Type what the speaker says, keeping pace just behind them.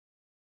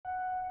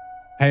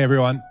Hey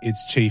everyone,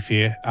 it's Chief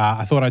here.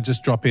 I thought I'd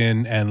just drop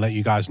in and let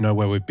you guys know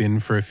where we've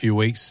been for a few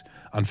weeks.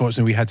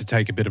 Unfortunately, we had to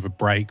take a bit of a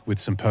break with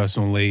some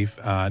personal leave.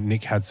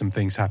 Nick had some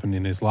things happen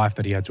in his life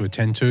that he had to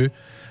attend to.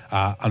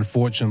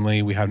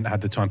 Unfortunately, we haven't had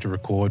the time to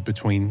record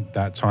between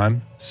that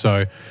time.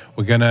 So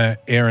we're going to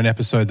air an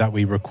episode that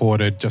we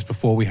recorded just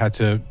before we had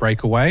to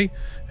break away,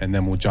 and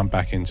then we'll jump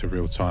back into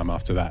real time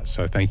after that.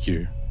 So thank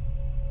you.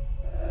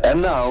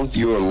 And now,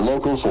 your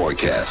local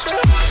forecast.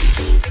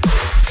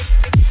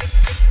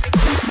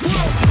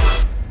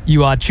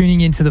 You are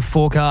tuning into the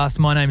forecast.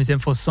 My name is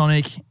M4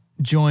 Sonic,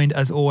 joined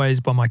as always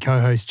by my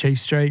co-host Chief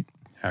Street.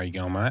 How you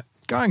going, mate?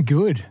 Going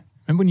good.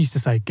 Remember when you used to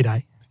say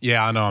g'day?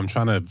 Yeah, I know. I'm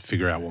trying to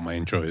figure out what my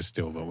intro is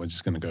still, but we're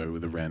just going to go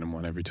with a random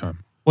one every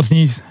time. What's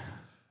news?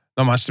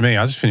 Not much to me.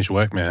 I just finished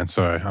work, man.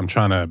 So I'm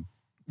trying to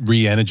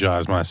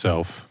re-energize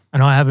myself.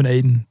 And I haven't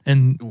eaten.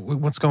 And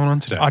What's going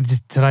on today?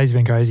 today's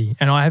been crazy.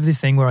 And I have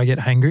this thing where I get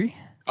hangry.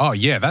 Oh,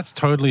 yeah, that's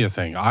totally a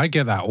thing. I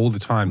get that all the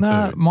time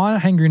too. My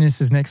hangriness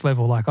is next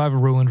level. Like I've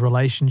ruined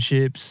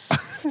relationships,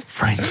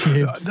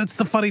 friendships. That's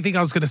the funny thing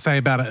I was going to say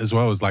about it as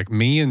well is like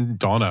me and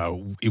Donna,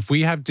 if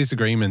we have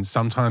disagreements,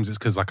 sometimes it's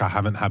because like I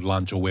haven't had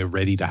lunch or we're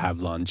ready to have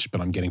lunch, but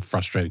I'm getting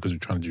frustrated because we're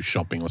trying to do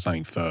shopping or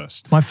something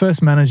first. My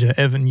first manager,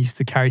 Evan, used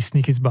to carry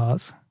Snickers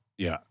bars.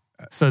 Yeah.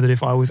 So that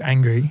if I was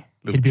angry,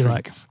 Little he'd be treats.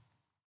 like,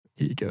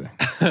 here you go.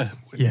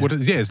 Yeah.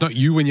 It's not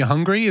you when you're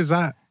hungry, is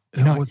that?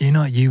 You're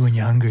not you when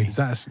you're hungry. Is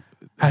that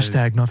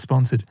Hashtag not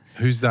sponsored.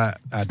 Who's that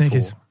ad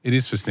Snickers. for? It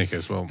is for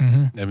Snickers. Well,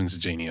 Evan's a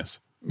genius.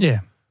 Yeah.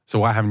 So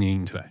why haven't you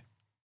eaten today?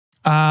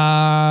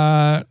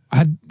 I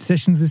had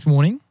sessions this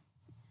morning.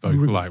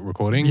 Like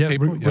recording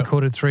people? Yep.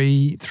 Recorded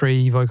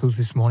three vocals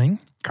this morning.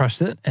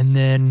 Crushed it. And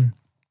then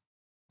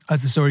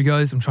as the story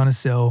goes, I'm trying to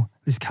sell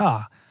this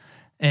car.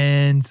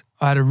 And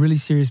I had a really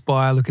serious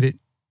buyer look at it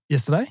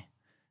yesterday.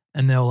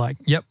 And they were like,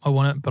 yep, I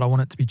want it, but I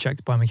want it to be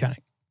checked by a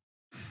mechanic.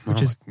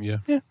 Which is, yeah,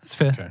 that's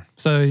fair. Okay.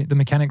 So the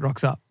mechanic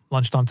rocks up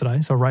lunchtime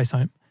today. So I race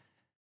home.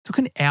 Took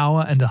an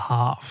hour and a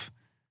half.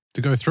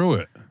 To go through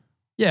it?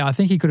 Yeah, I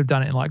think he could have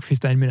done it in like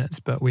 15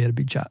 minutes, but we had a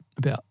big chat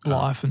about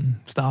life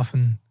and stuff.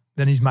 And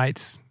then his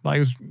mates, like it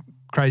was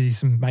crazy,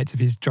 some mates of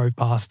his drove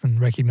past and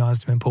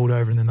recognised him and pulled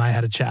over, and then they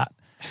had a chat.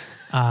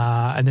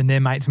 And then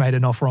their mates made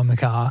an offer on the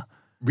car.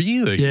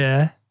 Really?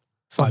 Yeah.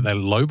 So like they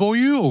lowball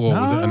you, or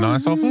was it a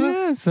nice offer?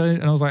 Yeah. So,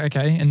 and I was like,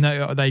 okay. And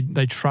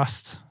they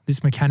trust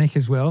this mechanic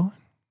as well,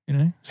 you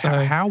know. So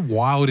How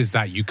wild is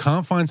that? You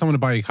can't find someone to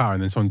buy your car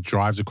and then someone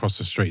drives across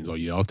the street and is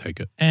like, yeah, I'll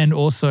take it. And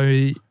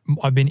also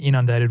I've been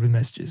inundated with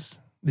messages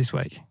this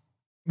week.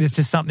 There's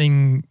just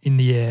something in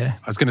the air.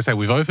 I was going to say,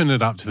 we've opened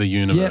it up to the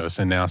universe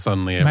and now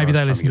suddenly maybe they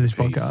everyone's listen to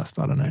trying this get a piece.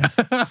 podcast. I don't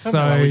know.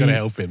 So we've got to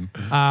help him.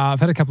 I've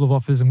had a couple of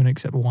offers. I'm going to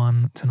accept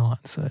one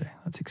tonight. So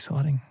that's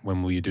exciting.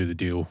 When will you do the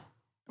deal?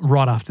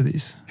 Right after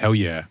this. Hell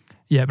yeah.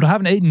 Yeah, but I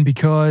haven't eaten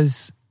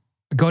because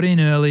I got in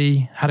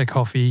early, had a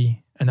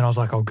coffee, and then I was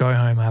like, I'll go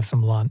home, have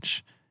some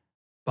lunch.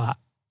 But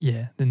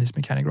yeah, then this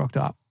mechanic rocked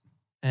up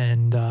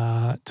and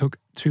took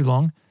too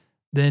long.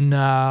 Then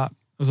I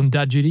was on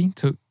dad duty,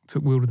 took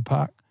Will to the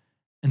park,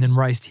 and then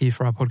raced here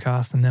for our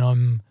podcast. And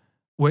then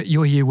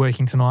you're here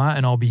working tonight,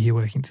 and I'll be here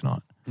working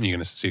tonight. Are you going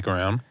to stick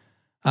around?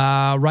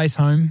 Race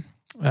home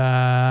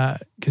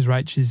because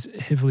Rach is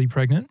heavily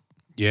pregnant.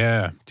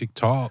 Yeah,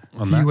 TikTok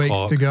on A that few weeks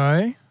clock. to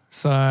go.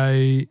 So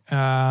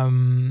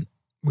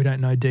we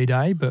don't know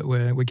D-Day, but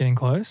we're getting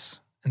close.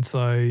 And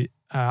so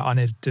I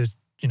need to,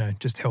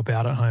 just help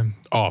out at home.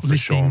 Oh, for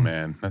lifting, sure,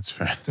 man. That's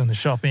fair. Doing the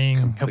shopping,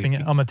 Completely.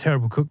 helping. I'm a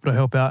terrible cook, but I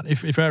help out.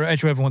 If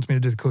Rachel ever wants me to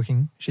do the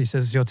cooking, she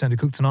says it's your turn to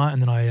cook tonight,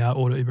 and then I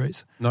order Uber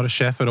Eats. Not a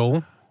chef at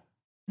all?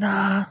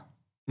 Nah.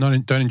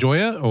 Don't enjoy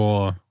it,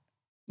 or?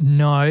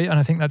 No, and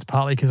I think that's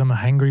partly because I'm a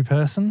hangry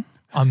person.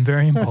 I'm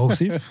very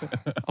impulsive.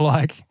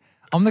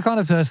 I'm the kind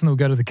of person that will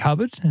go to the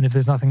cupboard, and if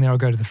there's nothing there, I'll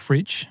go to the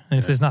fridge. And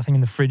if there's nothing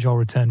in the fridge, I'll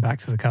return back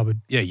to the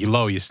cupboard. Yeah, you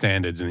lower your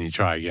standards and then you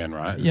try again,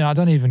 right? Yeah, I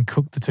don't even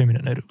cook the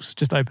 2-minute noodles.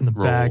 Just open the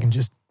bag and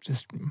just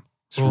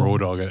raw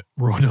dog it.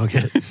 Raw dog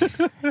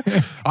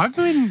it. I've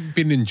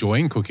been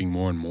enjoying cooking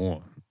more and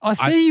more. I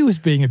see you as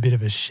being a bit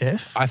of a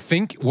chef. I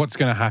think what's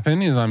going to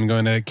happen is I'm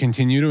going to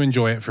continue to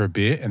enjoy it for a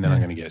bit and then I'm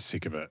going to get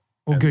sick of it.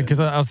 Well, good,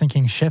 because I was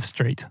thinking Chef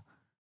Street.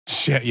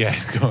 Yeah,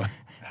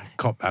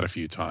 cop that a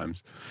few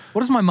times.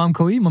 What does my mum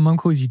call you? My mum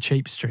calls you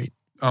Cheap Street.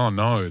 Oh,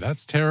 no,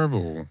 that's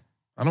terrible.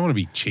 I don't want to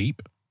be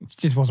cheap. She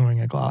just wasn't wearing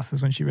her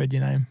glasses when she read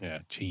your name.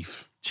 Yeah,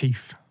 Chief. Cheap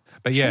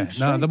But yeah,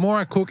 Street. the more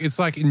I cook, it's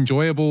like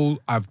enjoyable.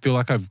 I feel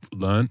like I've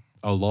learned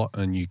a lot,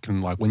 and you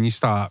can when you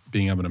start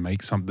being able to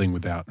make something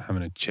without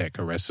having to check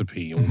a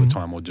recipe all the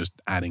time or just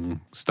adding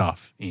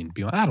stuff in,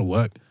 be like, that'll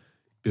work.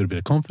 Build a bit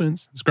of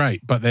confidence. It's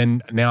great. But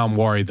then now I'm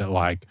worried that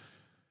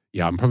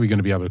I'm probably going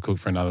to be able to cook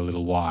for another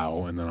little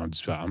while, and then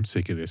I'm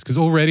sick of this. Because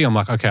already I'm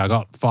like, okay, I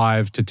got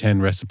 5 to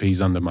 10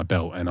 recipes under my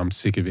belt, and I'm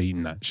sick of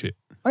eating that shit.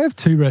 I have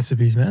 2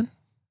 recipes, man.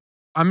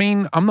 I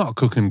mean, I'm not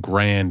cooking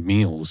grand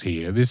meals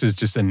here. This is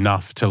just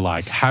enough to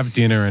have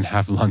dinner and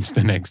have lunch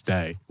the next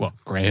day. What,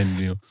 grand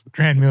meals?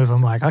 Grand meals,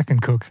 I'm like, I can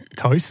cook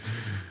toast,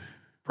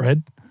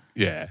 bread,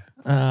 Yeah.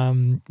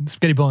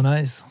 spaghetti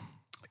bolognese.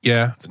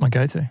 Yeah. It's my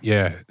go-to.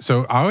 Yeah.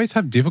 So I always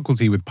have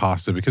difficulty with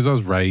pasta because I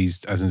was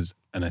raised as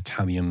an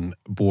Italian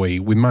boy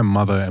with my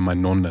mother and my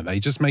nonna. They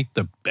just make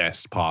the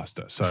best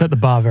pasta. So Set the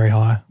bar very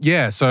high.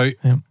 yeah. So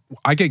Yeah.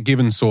 I get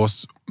given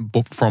sauce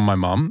from my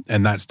mum,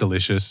 and that's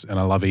delicious, and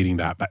I love eating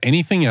that. But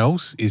anything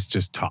else is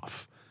just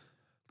tough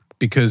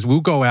because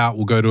we'll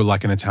go to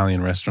like an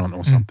Italian restaurant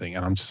or something,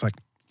 and I'm just like,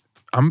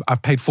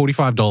 I've paid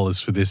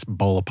 $45 for this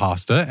bowl of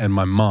pasta, and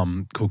my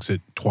mum cooks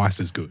it twice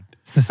as good.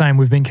 It's the same.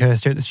 We've been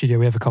cursed here at the studio.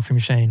 We have a coffee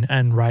machine,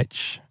 and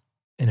Rach,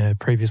 in her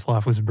previous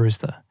life, was a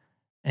barista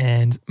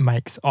and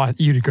makes,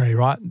 you'd agree,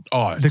 right?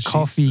 Oh, The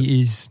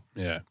coffee is...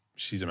 Yeah,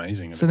 she's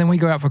amazing. So then we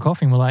go out for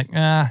coffee and we're like,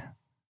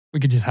 we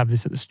could just have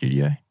this at the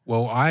studio.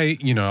 Well, I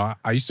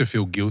used to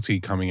feel guilty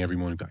coming every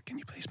morning, like, can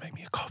you please make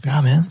me a coffee?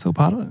 Nah, man, it's all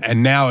part of it.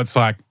 And now it's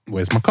like,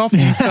 where's my coffee?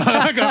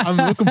 I'm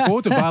looking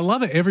forward to it, but I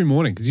love it every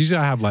morning because usually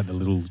I have like the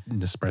little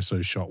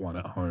Nespresso shot one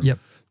at home,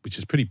 which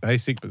is pretty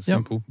basic but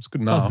simple. It's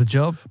good enough. Does the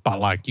job. But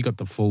like you got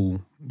the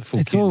full It's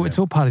kit all now. it's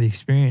all part of the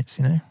experience,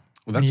 you know.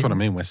 Well, that's what I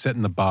mean. We're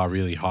setting the bar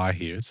really high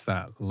here. It's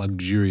that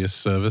luxurious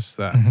service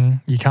that,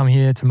 You come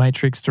here to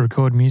Matrix to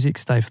record music,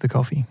 stay for the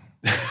coffee.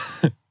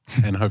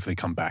 and hopefully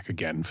come back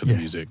again for the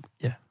music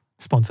Yeah.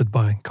 Sponsored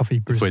by Coffee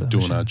Barista. if we're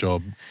doing Machine. our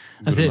job.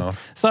 That's good it.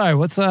 enough. So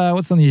what's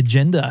on the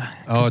agenda?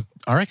 Oh,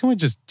 I reckon we're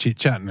just chit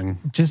chatting and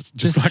Just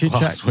like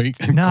chit-chat. last week.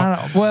 No.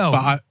 Well,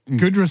 But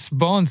good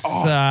response.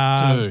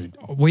 dude.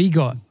 We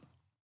got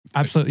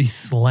absolutely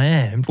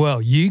slammed.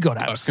 Well, you got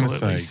I was going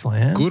absolutely to say,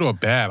 slammed. good or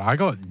bad, I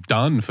got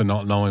done for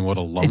not knowing what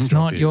a long It's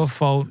drop not your is.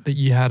 fault that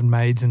you had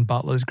maids and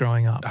butlers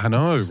growing up. I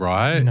know, It's,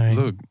 right? you know,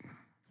 Look,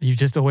 You've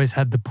just always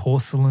had the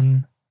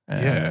porcelain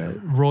Yeah.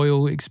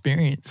 royal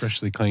experience.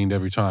 freshly cleaned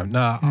every time.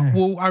 Nah,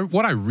 well,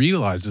 what I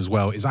realized as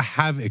well is I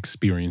have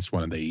experienced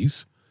one of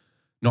these,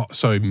 not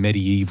so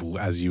medieval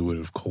as you would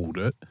have called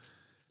it,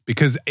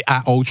 because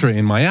at Ultra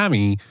in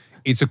Miami,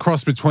 it's a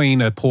cross between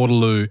a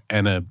Portaloo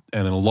and a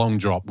long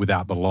drop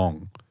without the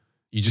long.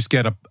 You just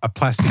get a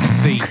plastic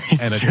seat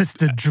It's and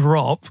just a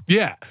drop.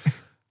 yeah.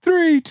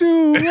 3,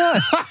 2, 1.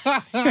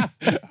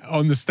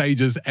 On the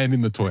stages and in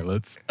the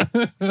toilets.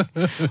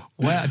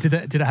 Wow. Did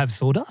it have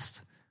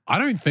sawdust? I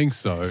don't think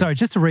so. Sorry,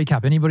 just to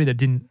recap, anybody that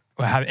didn't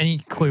have any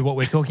clue what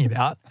we're talking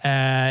about,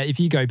 if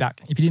you go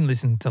back, if you didn't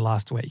listen to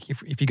last week,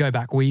 if you go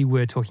back, we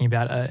were talking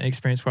about an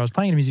experience where I was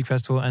playing at a music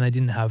festival and they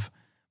didn't have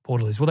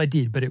portaloos. Well, they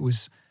did, but it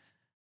was,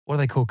 what do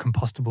they call,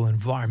 compostable,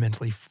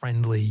 environmentally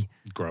friendly.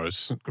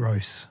 Gross.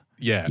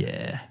 Yeah.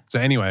 Yeah. So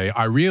anyway,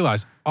 I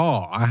realized,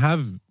 I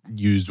have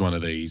used one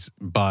of these,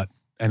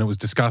 and it was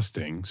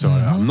disgusting. So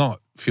I'm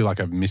not feel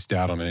like I've missed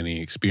out on any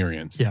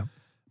experience. Yeah.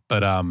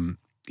 But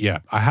yeah,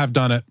 I have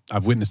done it.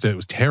 I've witnessed it. It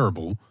was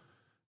terrible.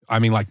 I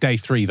mean, like day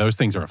 3, those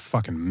things are a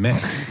fucking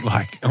mess.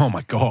 Like, oh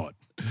my God.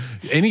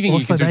 Anything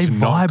Also, you can do they to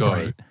not go.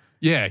 vibrate.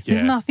 Yeah.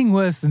 There's nothing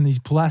worse than these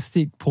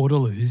plastic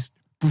portaloos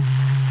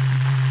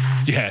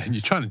Yeah, and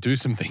you're trying to do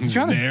some things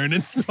You're in trying to- there and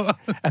it's not.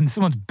 and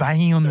someone's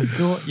banging on the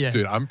door. Yeah.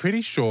 Dude, I'm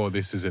pretty sure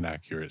this is an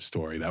accurate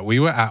story that we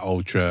were at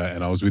Ultra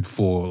and I was with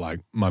 4, like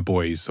my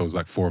boys. So it was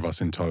like 4 of us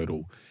in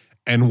total.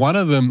 And one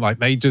of them, like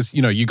they just,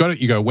 you go,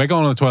 we're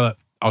going on the toilet.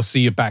 I'll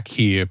see you back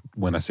here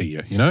when I see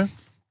you, you know?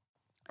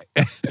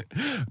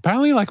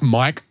 Apparently like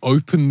Mike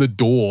opened the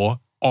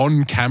door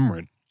on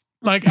Cameron.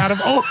 Like out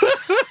of all...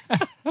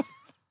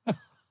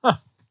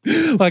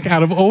 Like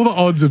out of all the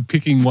odds of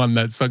picking one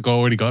that's like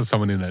already got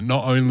someone in it,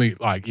 not only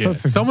like, yeah,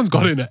 So someone's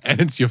got in it and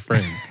it's your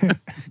friend.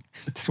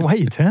 Just the way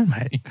you turn,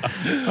 mate. Oh,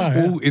 yeah.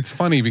 Well, it's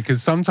funny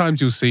because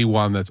sometimes you'll see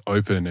one that's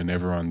open and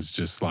everyone's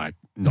just like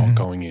not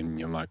going in.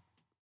 You're like,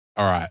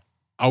 all right,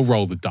 I'll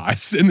roll the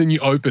dice. And then you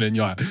open it and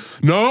you're like,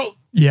 no.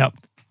 Yep.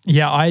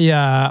 Yeah,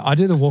 I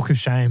do the walk of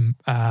shame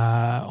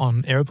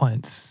on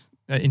airplanes,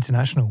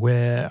 international,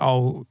 where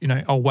I'll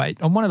wait.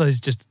 I'm one of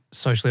those just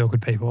socially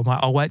awkward people. I'm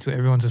like, I'll wait till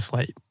everyone's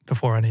asleep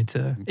before I need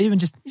to, even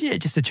just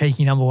a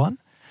cheeky number one.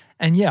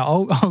 And yeah,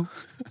 I'll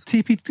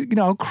TP,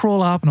 I'll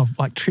crawl up and I've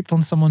like tripped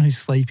on someone who's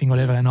sleeping,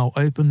 whatever, and I'll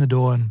open the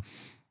door and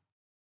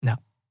no,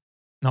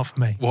 not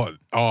for me. What?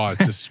 Oh, it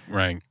just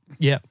rang.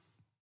 Yep.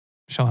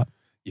 Shut up.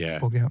 Yeah.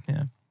 Walk out.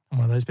 Yeah. I'm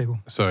one of those people.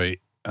 So,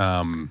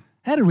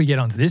 How did we get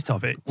onto this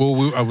topic?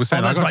 well, I was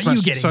saying, I got that's right,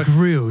 you smashed. getting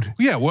grilled.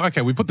 Yeah, well,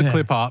 okay, we put the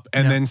clip up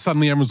and then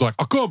suddenly everyone's like,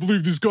 I can't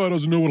believe this guy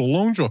doesn't know what a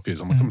long drop is.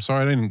 I'm like, I'm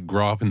sorry, I didn't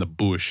grow up in the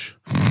bush.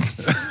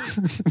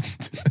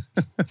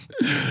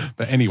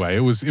 But anyway,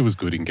 it was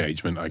good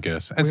engagement, I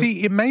guess. And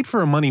see, it made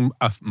for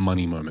a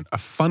funny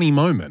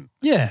moment.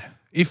 Yeah.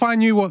 If I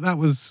knew what that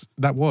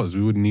was,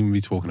 we wouldn't even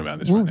be talking about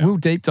this right now We'll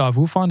deep dive.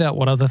 We'll find out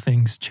what other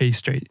things Cheese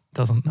Street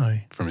doesn't know.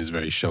 from his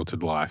very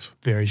sheltered life.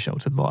 Very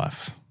sheltered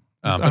life.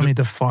 But Only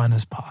the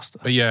finest pasta.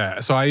 But yeah,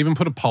 so I even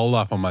put a poll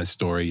up on my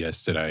story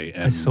yesterday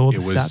and I saw the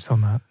it was stats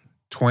on that.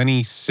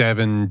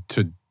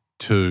 27-2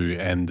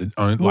 and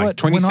like What?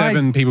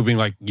 27 people being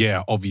like,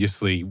 yeah,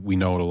 obviously we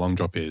know what a long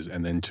drop is,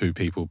 and then 2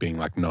 people being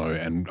like, no,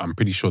 and I'm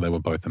pretty sure they were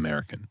both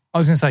American. I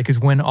was going to say, because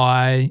when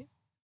I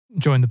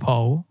joined the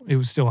poll, it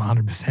was still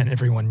 100%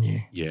 everyone knew.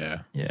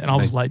 Yeah. Yeah, and I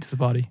was late to the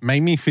party.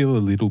 Made me feel a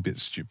little bit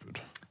stupid.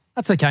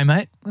 That's okay,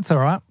 mate. That's all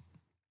right.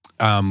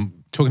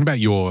 talking about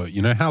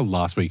you know how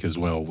last week as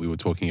well we were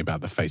talking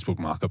about the Facebook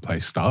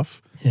Marketplace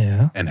stuff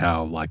Yeah. and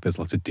how like there's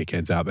lots of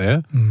dickheads out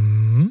there,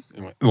 Mm-hmm.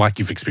 like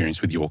you've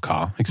experienced with your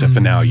car, except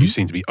for now you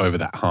seem to be over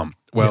that hump.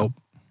 Well,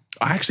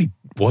 I actually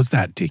was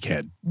that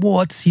dickhead.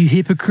 What? You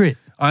hypocrite.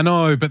 I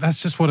know, but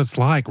that's just what it's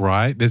like,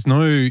 right?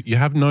 You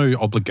have no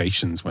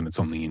obligations when it's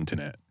on the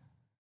internet.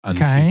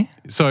 Okay.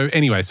 So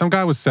anyway, some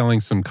guy was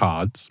selling some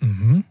cards,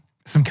 Mm-hmm.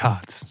 Some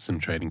cards. some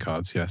trading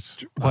cards, yes.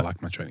 I What?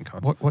 like my trading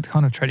cards. What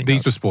kind of trading These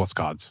cards? were sports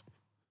cards.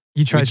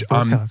 You trade which,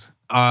 sports cards.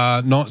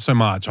 Not so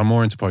much. I'm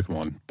more into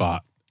Pokemon,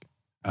 but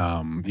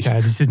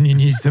Okay, this is new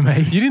news to me.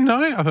 you didn't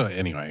know? I thought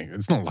anyway.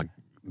 It's not like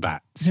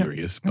that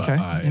serious, but Okay,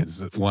 yeah.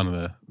 it's one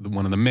of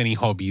the many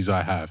hobbies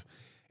I have.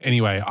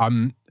 Anyway,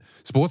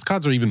 sports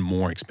cards are even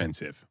more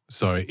expensive,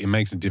 so it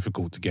makes it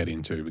difficult to get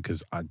into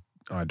because I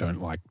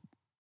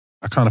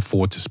can't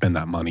afford to spend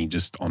that money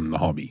just on the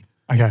hobby.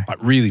 Okay. Like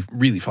really,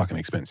 really fucking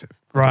expensive.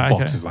 Right, The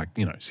box okay. is like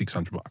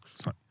 $600.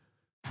 It's like,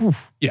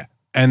 Oof. yeah,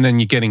 and then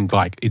you're getting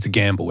like it's a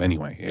gamble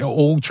anyway.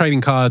 All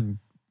trading card,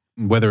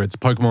 whether it's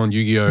Pokemon,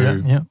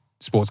 Yu-Gi-Oh, Yeah.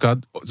 sports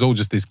card, it's all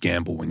just this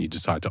gamble when you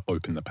decide to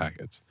open the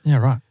packets. Yeah,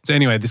 right. So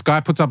anyway, this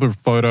guy puts up a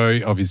photo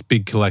of his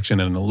big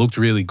collection and it looked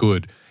really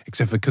good,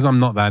 except for because I'm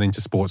not that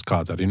into sports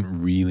cards, I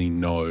didn't really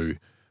know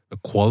the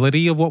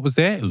quality of what was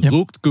there. It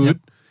looked good.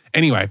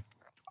 Anyway,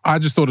 I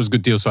just thought it was a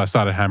good deal, so I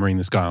started hammering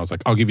this guy. I was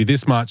like, I'll give you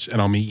this much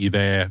and I'll meet you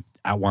there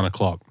at 1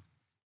 o'clock.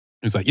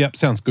 He was like, yep,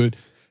 sounds good.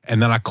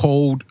 And then I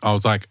called, I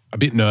was like a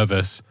bit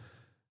nervous.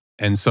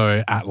 And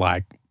so at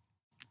like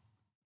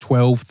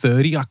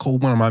 12:30, I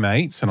called one of my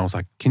mates and I was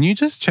like, can you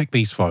just check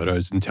these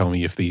photos and tell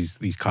me if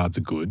these cards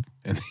are good?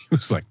 And he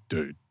was like,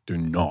 dude, do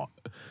not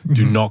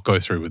go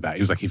through with that. He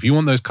was like, if you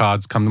want those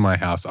cards, come to my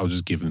house. I'll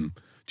just give them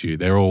to you.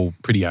 They're all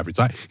pretty average.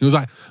 Like, he was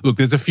like, look,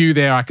 there's a few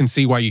there. I can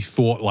see why you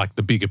thought like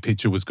the bigger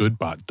picture was good,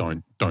 but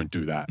don't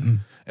do that.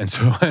 And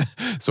so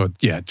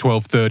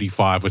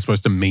 12:35, we're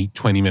supposed to meet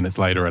 20 minutes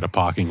later at a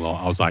parking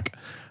lot. I was like,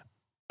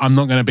 I'm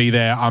not going to be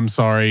there. I'm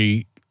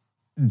sorry.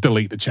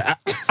 Delete the chat.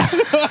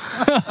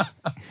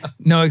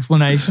 No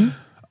explanation.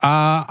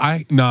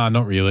 No,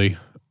 not really.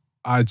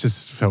 I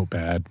just felt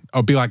bad.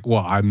 I'll be like,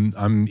 what?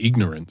 I'm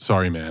ignorant.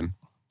 Sorry, man.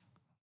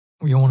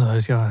 You're one of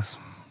those guys.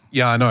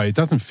 Yeah, I know. It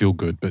doesn't feel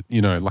good, but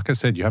you know, like I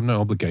said, you have no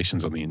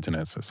obligations on the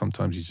internet. So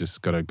sometimes you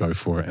just got to go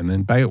for it and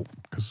then bail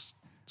because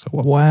so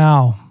what?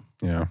 Wow.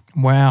 Yeah.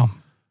 Wow.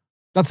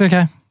 That's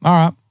okay. All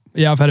right.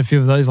 Yeah, I've had a few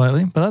of those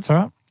lately, but that's all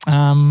right.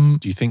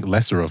 Do you think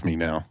lesser of me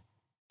now?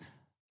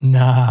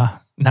 Nah,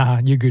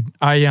 you're good.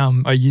 I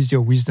used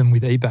your wisdom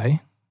with eBay.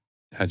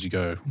 How'd you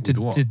go? With Did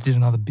what? did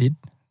another bid.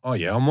 Oh,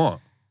 yeah, on what?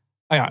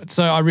 All right.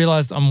 So I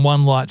realized I'm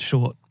one light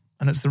short,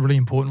 and it's the really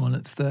important one.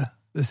 It's the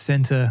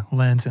center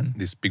lantern.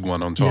 This big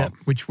one on top.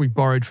 Which we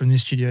borrowed from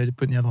this studio to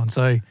put in the other one.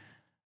 So,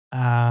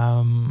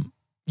 I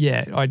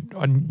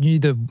knew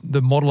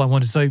the model I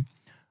wanted. So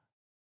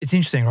it's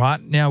interesting, right?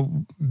 Now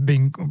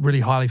being really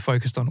highly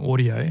focused on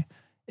audio,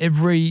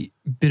 every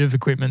bit of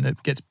equipment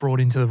that gets brought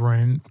into the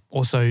room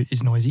also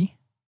is noisy.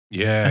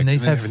 Yeah. And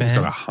these have everything's got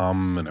a fans.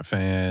 hum and a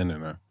fan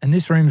and a... And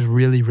this room's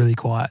really, really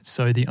quiet.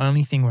 So the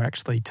only thing we're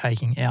actually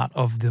taking out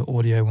of the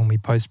audio when we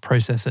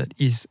post-process it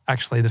is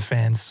actually the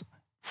fans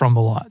from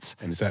the lights.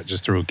 And is that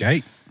just through a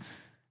gate?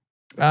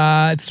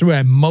 It's through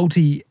a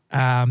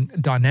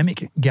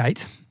multi-dynamic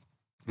gate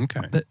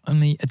Okay. that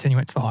only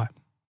attenuates the high.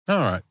 All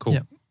right, cool.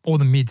 Yeah. Or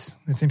the mids.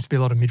 There seems to be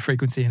a lot of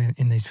mid-frequency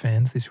in these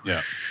fans, this Yeah.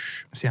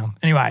 whoosh sound.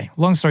 Anyway,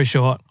 long story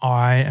short,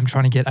 I am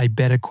trying to get a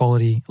better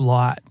quality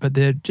light, but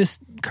they're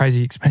just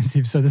crazy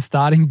expensive. So the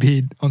starting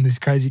bid on this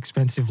crazy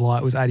expensive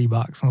light was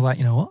 $80. I was like,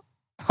 you know what?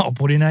 I'll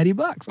put in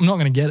 $80. I'm not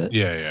going to get it.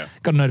 Yeah.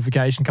 Got a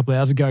notification a couple of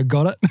hours ago,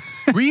 got it.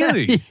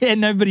 Really? Yeah,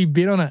 nobody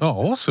bid on it.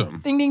 Oh, awesome.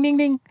 Ding, ding, ding,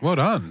 ding. Well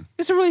done.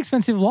 It's a really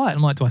expensive light.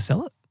 I'm like, do I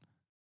sell it?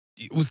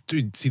 It was,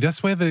 dude, see,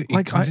 that's where it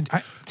Like, comes in.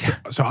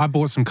 So I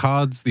bought some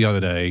cards the other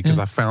day because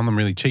I found them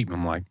really cheap. And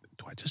I'm like,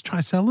 do I just try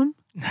sell them?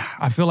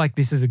 I feel like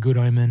this is a good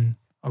omen.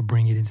 I'll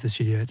bring it into the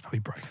studio. It's probably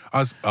broken.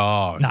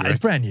 No, It's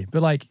brand new.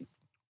 But like,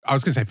 I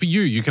was going to say, for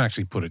you can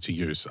actually put it to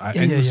use.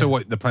 So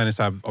what the plan is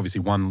to have,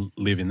 obviously, one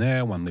live in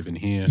there, one live in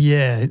here.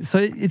 yeah. So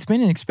it's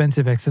been an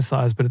expensive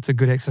exercise, but it's a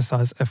good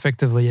exercise.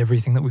 Effectively,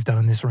 everything that we've done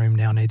in this room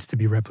now needs to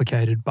be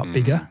replicated, but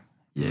bigger.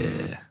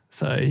 Yeah.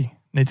 So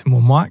need some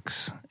more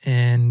mics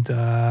and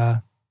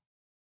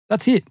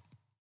that's it.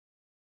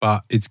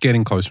 But it's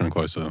getting closer and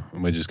closer.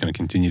 And we're just going to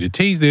continue to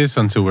tease this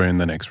until we're in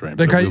the next room.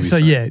 But it will be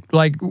soon.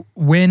 Like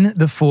when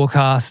the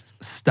forecast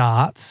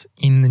starts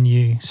in the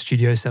new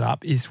studio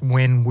setup is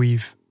when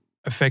we've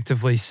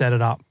effectively set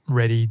it up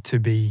ready to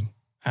be,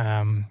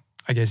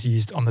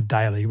 used on the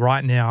daily.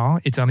 Right now,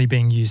 it's only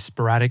being used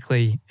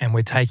sporadically and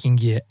we're taking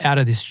gear out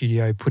of this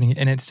studio, putting it,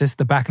 and it's just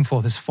the back and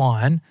forth is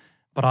fine,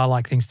 but I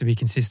like things to be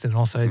consistent.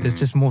 Also, there's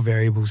just more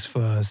variables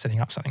for setting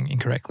up something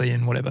incorrectly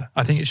and whatever.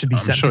 I think it should be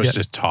set I'm sure together.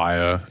 it's just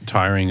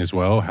tiring as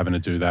well, having to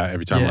do that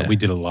every time. Yeah. Like we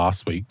did it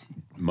last week,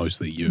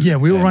 mostly you. Yeah,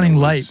 we were and running it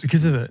was- late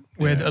because of it.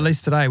 Where yeah. at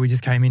least today we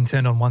just came in,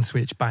 turned on one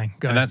switch, bang,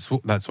 go. And that's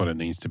what it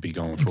needs to be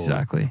going forward.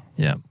 exactly.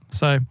 Yeah.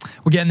 So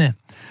we're getting there.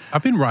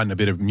 I've been writing a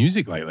bit of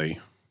music lately.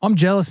 I'm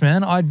jealous,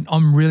 man.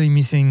 I'm really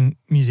missing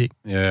music.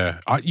 Yeah.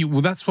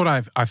 Well, that's what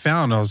I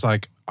found. I was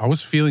like, I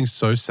was feeling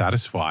so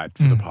satisfied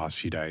for the past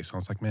few days. I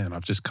was like, man,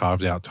 I've just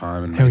carved out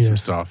time and made some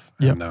stuff.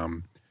 Yep.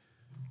 And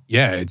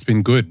yeah, it's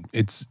been good.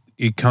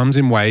 It comes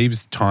in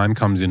waves. Time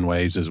comes in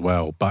waves as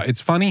well. But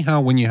it's funny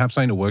how when you have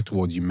something to work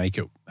towards, you make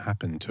it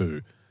happen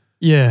too.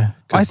 Yeah.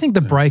 I think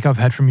the break I've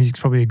had from music is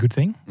probably a good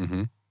thing.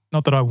 Mm-hmm.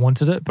 Not that I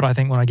wanted it, but I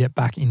think when I get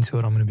back into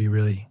it, I'm going to be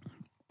really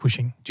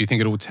pushing. Do you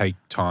think it will take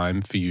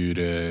time for you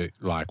to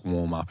like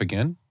warm up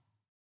again?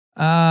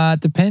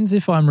 Depends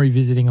if I'm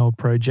revisiting old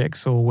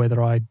projects or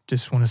whether I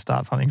just want to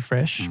start something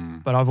fresh.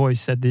 But I've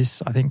always said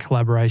this, I think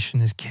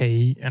collaboration is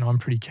key, and I'm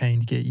pretty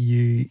keen to get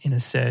you in a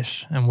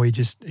sesh and we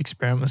just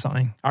experiment with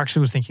something. I actually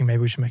was thinking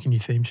maybe we should make a new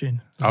theme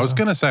tune. I was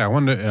going to say, I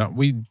wonder,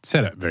 we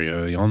said it very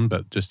early on,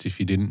 but just if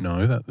you didn't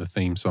know that the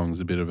theme song's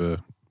a bit of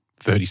a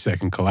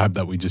 30-second collab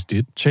that we just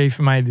did. Chief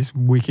made this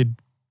wicked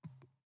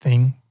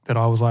thing that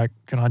I was like,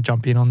 can I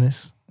jump in on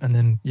this? And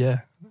then,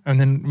 yeah. And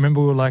then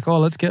remember we were like, oh,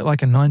 let's get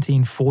like a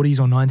 1940s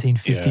or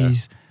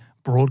 1950s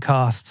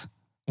broadcast,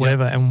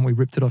 whatever. And we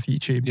ripped it off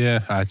YouTube. Yeah,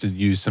 I had to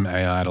use some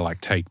AI to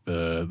like take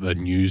the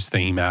news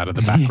theme out of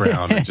the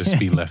background and just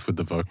be left with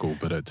the vocal,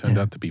 but it turned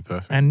out to be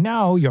perfect. And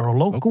now your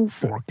local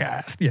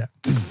forecast. Yeah.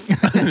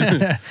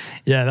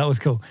 Yeah, that was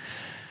cool.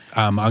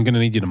 I'm going to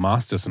need you to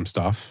master some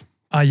stuff.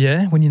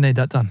 Yeah? When you need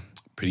that done?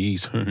 Pretty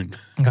soon.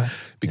 Okay.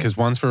 Because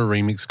one's for a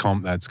remix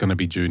comp that's going to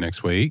be due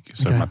next week.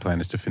 So Okay. my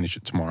plan is to finish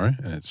it tomorrow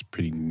and it's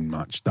pretty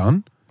much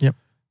done. Yep.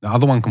 The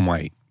other one can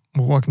wait.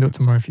 Well, I can do it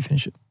tomorrow if you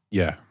finish it.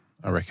 Yeah.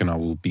 I reckon I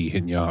will be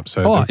hitting you up.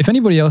 So if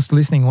anybody else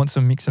listening wants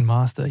a mix and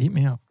master, hit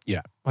me up.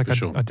 Yeah, Like for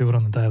sure. I do it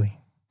on the daily.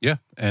 Yeah.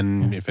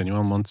 And if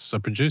anyone wants a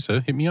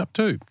producer, hit me up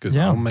too because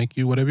Yeah. I'll make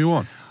you whatever you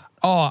want.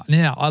 Oh,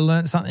 now I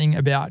learned something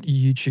about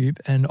YouTube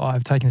and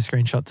I've taken a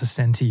screenshot to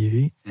send to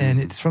you. And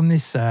it's from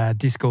this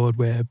Discord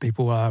where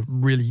people are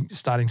really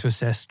starting to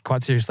assess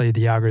quite seriously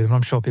the algorithm.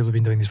 I'm sure people have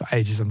been doing this for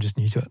ages. I'm just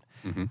new to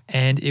it.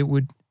 And it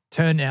would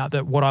turn out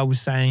that what I was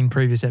saying in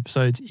previous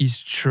episodes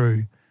is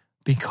true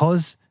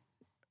because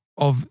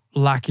of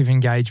lack of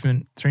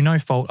engagement through no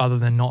fault other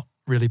than not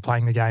really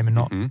playing the game and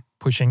not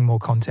pushing more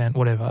content,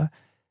 whatever.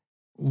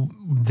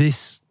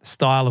 This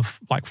style of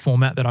like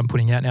format that I'm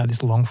putting out now,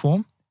 this long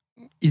form,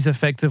 is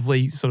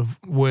effectively sort of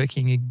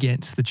working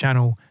against the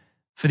channel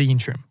for the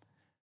interim.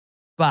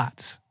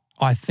 But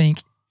I think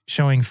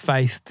showing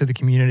faith to the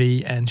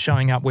community and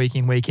showing up week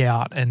in, week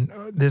out, and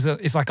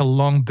it's like a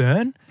long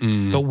burn,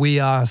 but we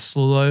are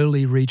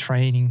slowly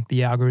retraining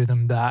the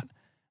algorithm that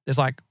there's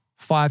like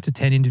 5 to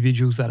 10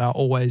 individuals that are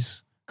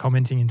always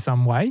commenting in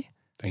some way.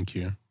 Thank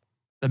you.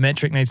 The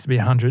metric needs to be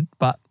 100,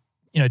 but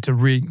to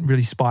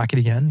really spike it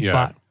again. Yeah.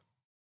 But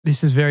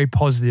this is very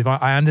positive.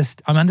 I'm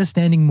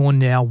understanding more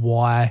now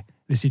why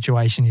the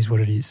situation is what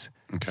it is.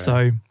 Okay.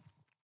 So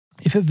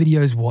if a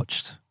video is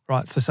watched,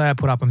 right, so say I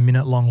put up a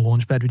minute-long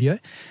Launchpad video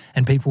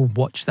and people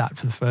watch that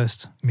for the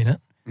first minute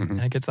and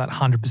it gets that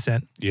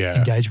 100%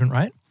 engagement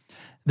rate,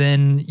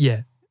 then,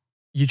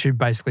 YouTube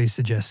basically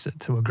suggests it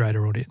to a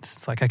greater audience.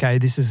 It's like, okay,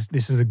 this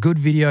is a good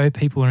video,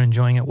 people are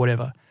enjoying it,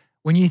 whatever.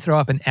 When you throw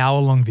up an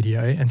hour-long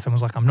video and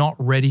someone's like, I'm not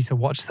ready to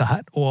watch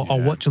that, or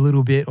I'll watch a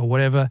little bit or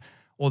whatever,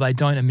 or they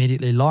don't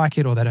immediately like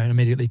it, or they don't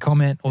immediately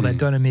comment, or they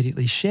don't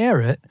immediately share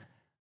it,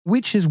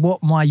 which is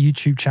what my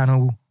YouTube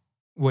channel,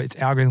 what its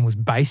algorithm was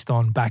based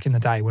on back in the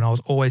day when I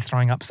was always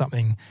throwing up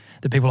something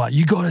that people were like,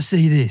 you got to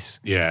see this.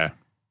 Yeah.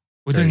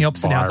 We're doing the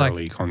opposite now. It's like,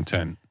 virally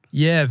content.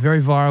 yeah,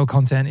 very viral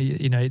content.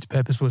 Its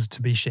purpose was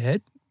to be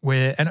shared.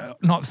 And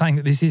not saying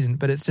that this isn't,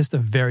 but it's just a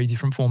very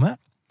different format.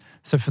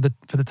 So for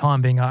the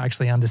time being, I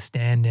actually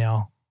understand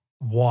now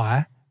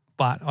why,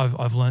 but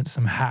I've learned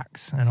some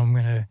hacks, and I'm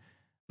going to,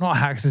 not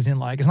hacks as in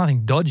like, it's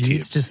nothing dodgy.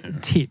 Tips, it's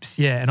just tips.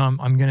 Yeah. And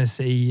I'm going to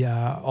see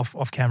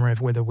off camera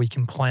whether we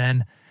can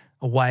plan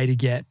a way to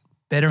get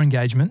better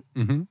engagement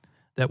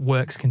that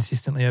works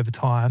consistently over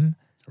time.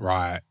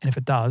 Right. And if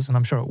it does, and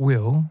I'm sure it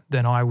will,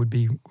 then I would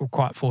be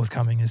quite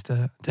forthcoming as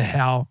to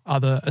how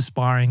other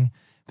aspiring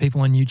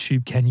people on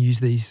YouTube can use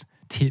these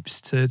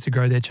tips to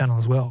grow their channel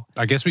as well.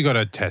 I guess we got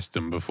to test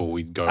them before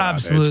we go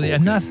Absolutely. out there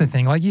And that's the talking.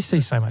 thing. Like you see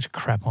so much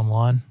crap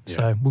online.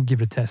 So we'll give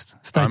it a test.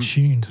 Stay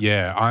tuned.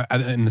 Yeah.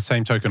 In the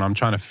same token, I'm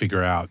trying to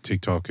figure out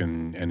TikTok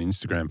and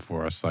Instagram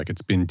for us. Like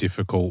it's been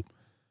difficult.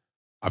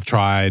 I've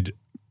tried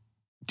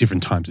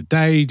different times of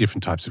day,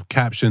 different types of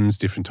captions,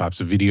 different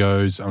types of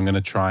videos. I'm going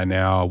to try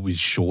now with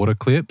shorter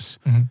clips.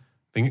 I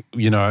think,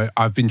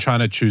 I've been trying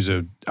to choose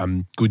a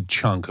good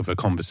chunk of a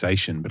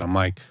conversation, but I'm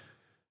like,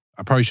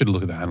 I probably should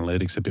look at the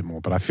analytics a bit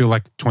more, but I feel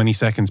like 20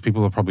 seconds,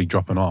 people are probably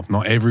dropping off.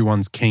 Not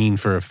everyone's keen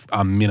for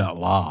a minute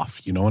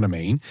laugh. You know what I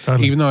mean?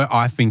 Totally. Even though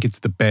I think it's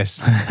the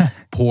best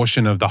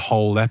portion of the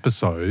whole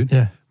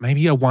episode,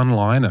 maybe a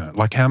one-liner.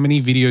 Like how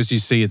many videos you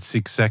see at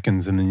 6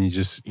 seconds and then you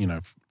just,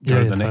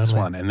 go to the next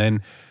one. And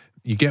then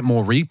you get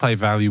more replay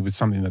value with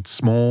something that's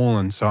small.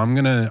 And so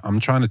I'm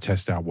trying to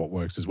test out what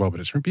works as well, but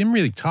it's been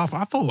really tough.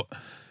 I thought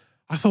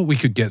we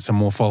could get some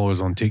more followers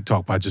on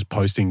TikTok by just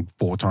posting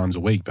 4 times a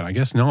week, but I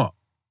guess not.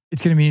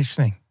 It's going to be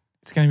interesting.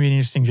 It's going to be an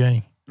interesting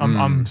journey.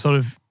 I'm sort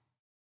of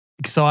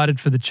excited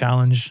for the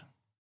challenge,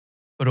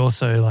 but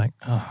also like,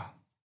 oh,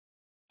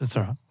 that's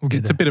all right. We'll get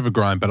It's there. a bit of a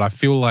grind, but I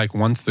feel like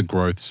once the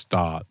growth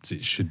starts,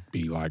 it should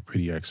be like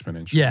pretty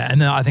exponential. Yeah,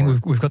 and I think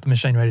we've got the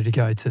machine ready to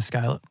go to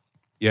scale it.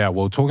 Yeah,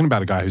 well, talking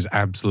about a guy who's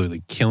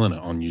absolutely killing it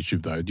on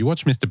YouTube, though. Do you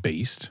watch Mr.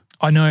 Beast?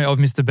 I know of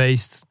Mr.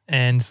 Beast,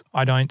 and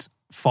I don't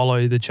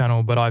follow the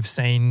channel, but I've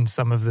seen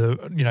some of the,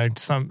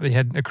 they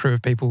had a crew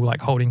of people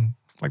like holding,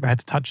 like they had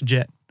to touch a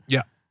jet.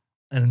 Yeah.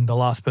 And the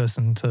last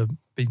person to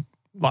be,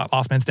 like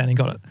last man standing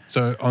got it.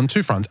 So on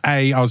two fronts.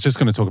 A, I was just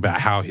going to talk about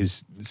how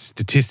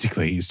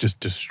statistically he's just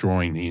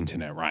destroying the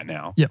internet right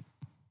now. Yep.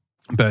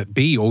 But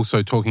B,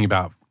 also talking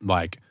about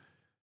like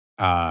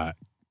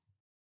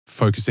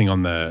focusing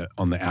on the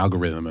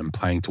algorithm and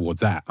playing towards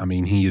that. I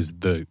mean, he is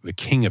the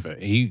king of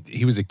it.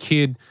 He was a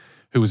kid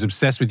who was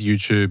obsessed with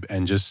YouTube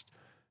and just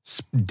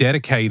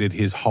dedicated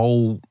his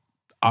whole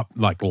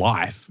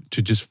life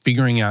to just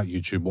figuring out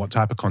YouTube, what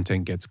type of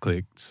content gets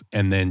clicks,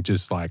 and then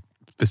just like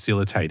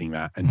facilitating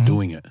that and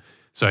doing it.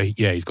 So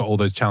yeah, he's got all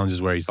those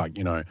challenges where he's like,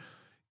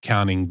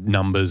 counting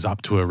numbers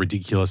up to a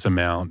ridiculous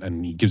amount,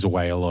 and he gives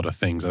away a lot of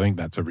things. I think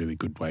that's a really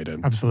good way to.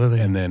 Absolutely.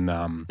 And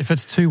then if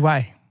it's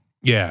two-way.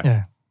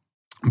 Yeah.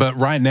 But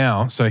right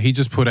now, so he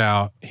just put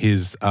out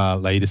his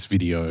latest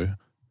video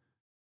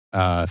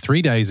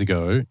 3 days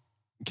ago.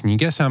 Can you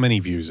guess how many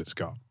views it's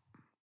got?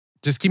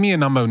 Just give me a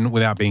number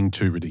without being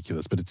too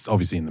ridiculous, but it's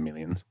obviously in the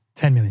millions.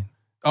 10 million.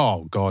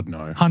 Oh, God,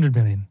 no. 100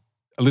 million.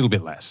 A little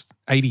bit less.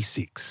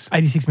 86.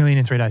 86 million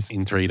in 3 days.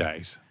 In 3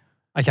 days.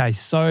 Okay,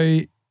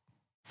 so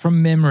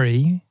from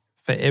memory,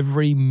 for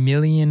every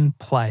million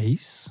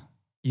plays,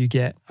 you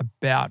get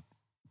about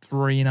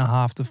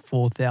 3,500 to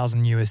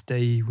 4,000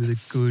 USD with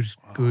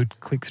a good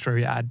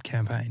click-through ad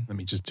campaign. Let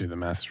me just do the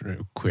maths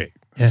real quick.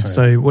 Yeah,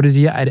 so what is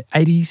he at?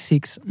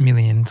 86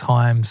 million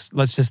times,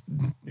 let's just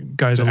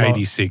go So the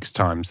 86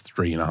 times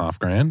 3.5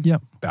 grand.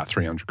 Yep. About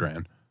 300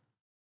 grand.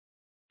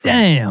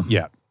 Damn.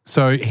 Yeah.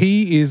 So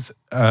he is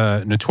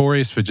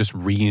notorious for just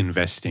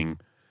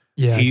reinvesting.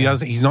 Yeah.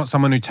 He's not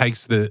someone who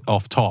takes the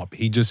off top.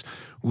 He just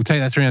will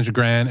take that 300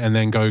 grand and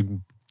then go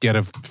get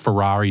a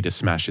Ferrari to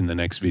smash in the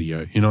next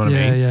video. You know what I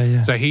mean?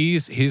 Yeah. So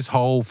his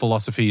whole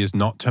philosophy is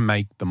not to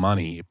make the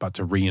money, but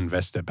to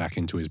reinvest it back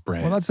into his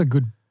brand. Well, that's a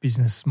good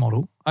business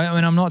model. I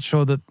mean, I'm not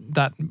sure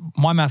that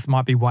my math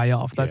might be way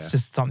off. That's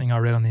just something I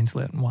read on the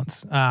internet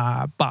once.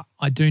 But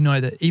I do know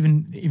that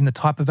even the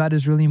type of ad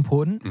is really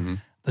important. Mm-hmm.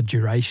 The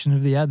duration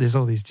of the ad, there's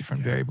all these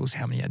different variables.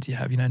 How many ads you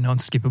have,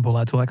 non-skippable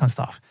ads, all that kind of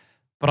stuff.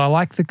 But I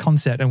like the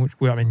concept, and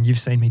I mean, you've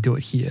seen me do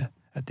it here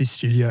at this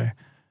studio.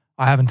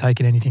 I haven't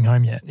taken anything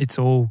home yet. It's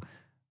all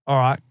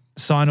right,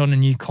 sign on a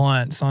new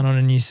client, sign on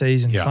a new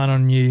season, sign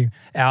on a new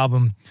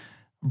album.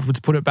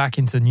 Let's put it back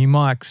into new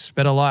mics,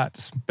 better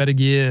lights, better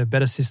gear,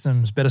 better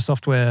systems, better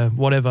software,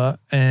 whatever.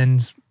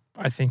 And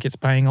I think it's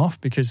paying off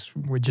because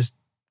we're just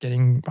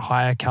getting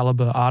higher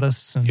caliber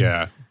artists. And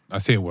yeah, I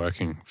see it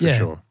working for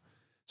sure.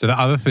 So the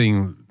other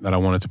thing that I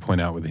wanted to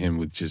point out with him,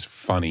 which is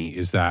funny,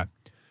 is that,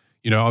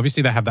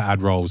 obviously they have the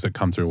ad rolls that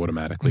come through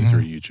automatically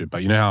through YouTube,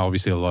 but you know how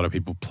obviously a lot of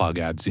people plug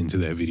ads into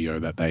their video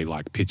that they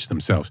like pitch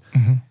themselves.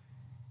 Mm-hmm.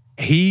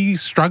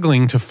 He's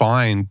struggling to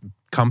find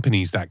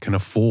companies that can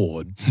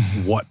afford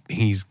what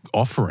he's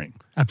offering.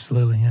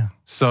 Absolutely, yeah.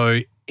 So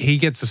he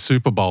gets a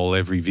Super Bowl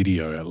every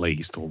video at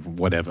least, or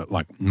whatever,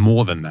 like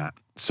more than that.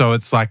 So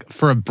it's like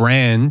for a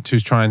brand to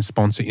try and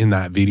sponsor in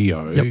that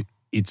video,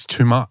 it's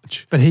too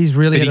much. But he's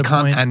really But at he a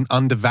can't point, and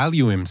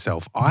undervalue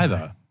himself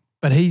either.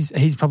 But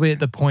he's probably at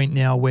the point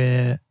now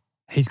where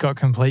he's got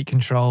complete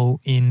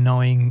control in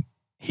knowing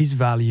his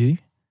value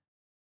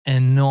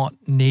and not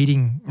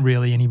needing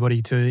really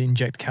anybody to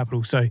inject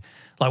capital. So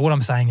like what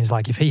I'm saying is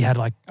like if he had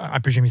like, I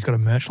presume he's got a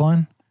merch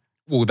line.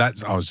 Well,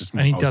 I was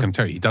going to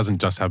tell you, he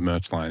doesn't just have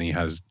merch line. He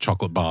has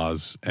chocolate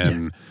bars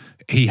and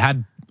he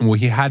had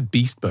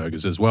Beast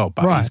Burgers as well,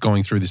 but he's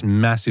going through this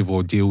massive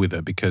ordeal with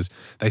it because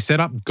they set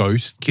up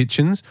ghost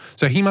kitchens.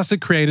 So he must have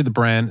created the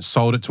brand,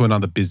 sold it to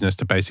another business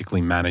to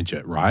basically manage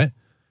it, right?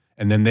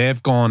 And then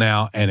they've gone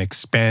out and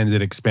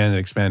expanded,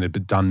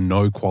 but done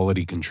no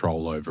quality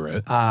control over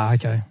it.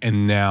 Okay.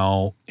 And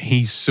now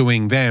he's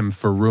suing them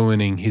for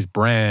ruining his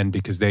brand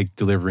because they're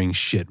delivering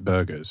shit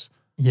burgers.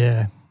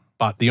 Yeah.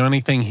 But the only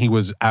thing he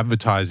was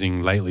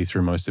advertising lately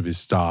through most of his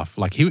stuff,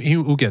 like he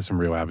will get some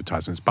real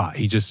advertisements, but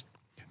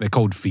they're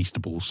called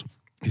Feastables,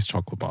 his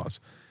chocolate bars.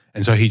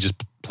 And so he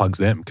just plugs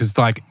them because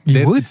like,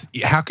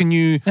 how can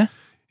you,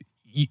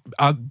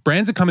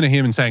 brands are coming to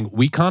him and saying,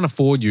 we can't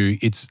afford you.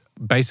 It's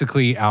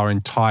basically our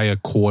entire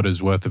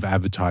quarter's worth of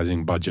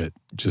advertising budget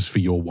just for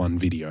your one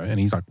video. And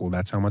he's like, well,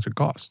 that's how much it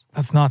costs.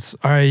 That's nuts.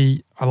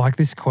 I like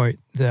this quote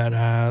that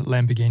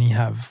Lamborghini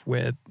have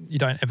where you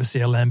don't ever see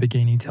a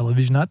Lamborghini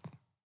television ad.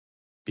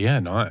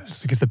 Yeah, nice.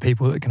 It's because the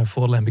people that can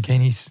afford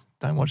Lamborghinis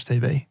don't watch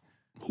TV.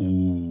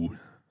 Ooh,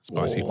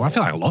 spicy. Well, I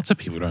feel like lots of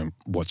people don't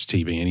watch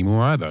TV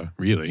anymore either,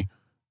 really.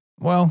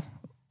 Well,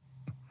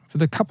 for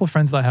the couple of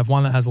friends that I have,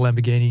 one that has a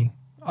Lamborghini,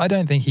 I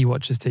don't think he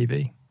watches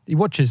TV. He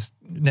watches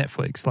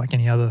Netflix like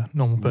any other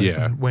normal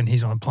person when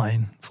he's on a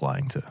plane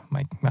flying to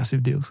make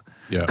massive deals.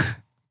 Yeah.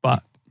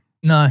 But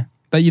no.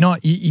 But you know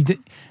what?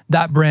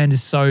 That brand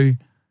is so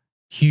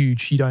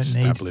huge. You don't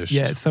Established. need.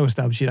 Yeah, it's so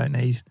established. You don't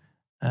need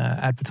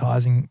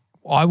advertising.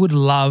 I would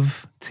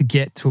love to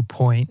get to a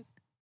point,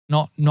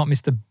 not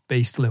Mr.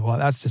 Beast level.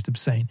 That's just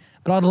obscene.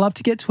 But I'd love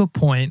to get to a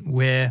point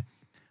where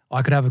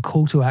I could have a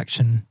call to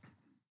action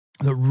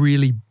that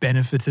really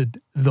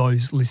benefited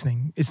those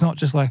listening. It's not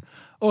just like,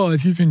 oh,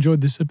 if you've enjoyed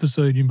this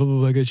episode, you blah, blah,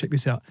 blah, go check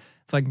this out.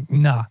 It's like,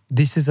 nah,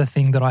 this is a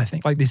thing that I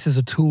think, like this is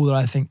a tool that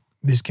I think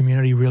this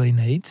community really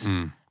needs,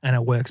 and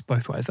it works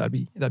both ways. That'd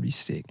be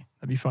sick.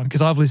 That'd be fun.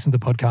 Because I've listened to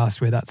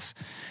podcasts where that's,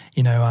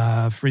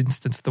 for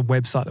instance, the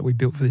website that we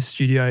built for this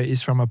studio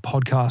is from a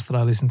podcast that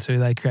I listened to.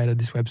 They created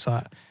this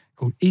website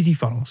called Easy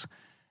Funnels.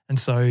 And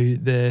so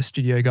they're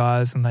studio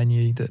guys, and they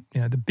knew that,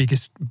 the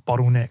biggest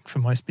bottleneck for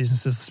most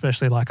businesses,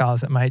 especially like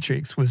ours at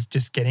Matrix, was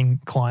just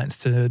getting clients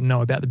to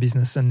know about the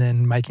business and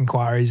then make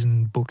inquiries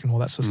and book and all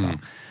that sort of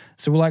stuff.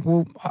 So we're like,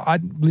 well, I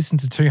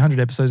listened to 200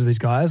 episodes of these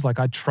guys. Like,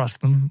 I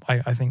trust them.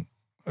 I think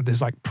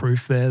there's like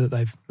proof there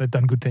that they've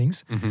done good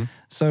things. Mm-hmm.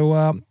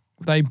 So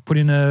they put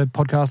in a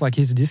podcast like,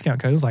 here's a discount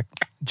code. I was like,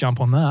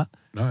 jump on that.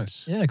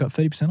 Nice. Yeah, got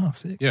 30% off.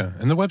 Sick. Yeah,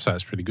 and the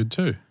website's pretty good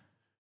too.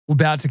 We're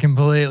about to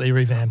completely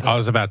revamp it. I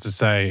was about to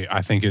say,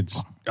 I think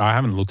I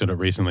haven't looked at it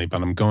recently,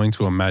 but I'm going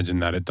to imagine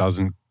that it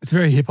doesn't It's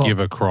very hip hop. give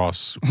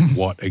across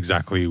what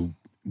exactly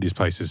this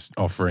place is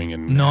offering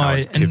and how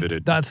it's pivoted.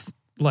 And that's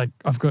like,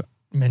 I've got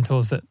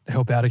mentors that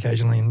help out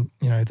occasionally, and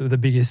the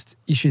biggest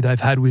issue they've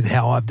had with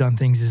how I've done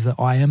things is that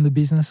I am the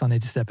business. I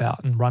need to step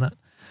out and run it.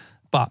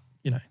 But,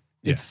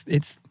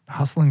 it's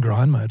hustle and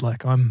grind mode.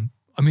 Like I'm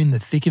in the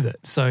thick of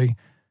it. So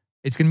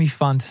it's going to be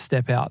fun to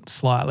step out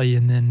slightly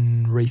and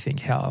then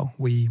rethink how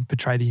we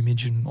portray the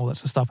image and all that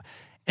sort of stuff.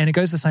 And it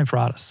goes the same for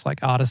artists.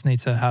 Like, artists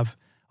need to have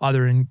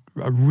either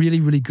a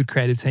really, really good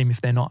creative team if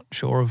they're not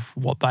sure of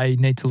what they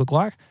need to look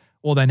like,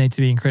 or they need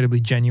to be incredibly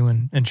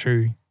genuine and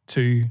true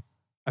to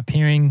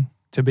appearing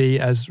to be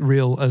as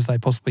real as they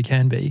possibly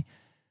can be.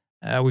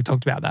 We've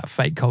talked about that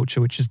fake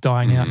culture, which is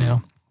dying out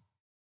now.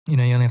 You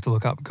only have to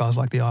look up guys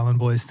like the Island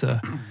Boys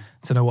to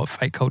know what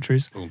fake culture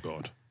is. Oh,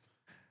 God.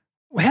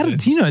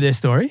 Do you know their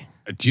story?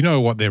 Do you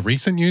know what their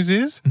recent news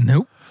is?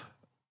 Nope.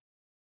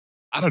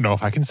 I don't know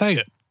if I can say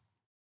it.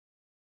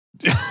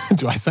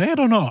 Do I say it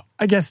or not?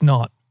 I guess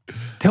not.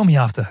 Tell me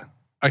after.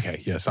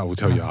 Okay, yes, I will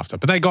tell you after.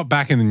 But they got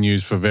back in the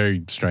news for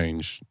very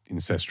strange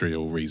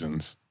ancestral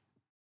reasons.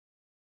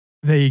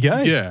 There you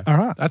go. Yeah. All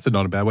right. That's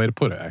not a bad way to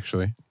put it,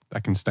 actually.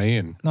 That can stay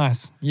in.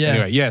 Nice. Yeah.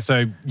 Anyway,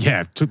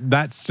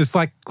 that's just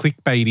like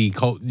clickbaity,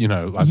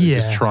 they're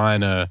just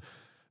trying to,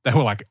 they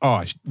were like,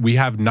 oh, we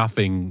have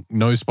nothing,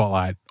 no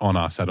spotlight on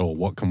us at all.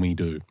 What can we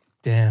do?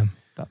 Damn.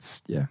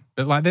 That's, yeah.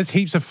 But like, there's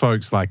heaps of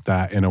folks like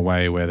that in a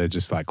way where they're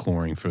just like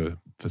clawing for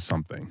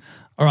something.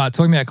 All right.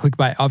 Talking about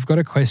clickbait, I've got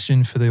a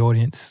question for the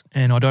audience,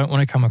 and I don't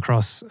want to come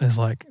across as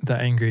like the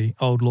angry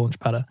old launch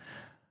padder.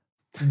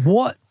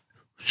 What?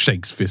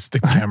 Shakes fist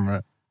at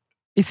camera.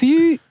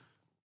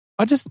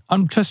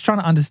 I'm just trying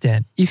to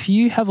understand. If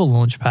you have a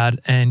launch pad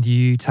and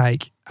you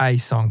take a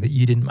song that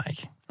you didn't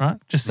make, right?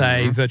 Just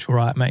say Virtual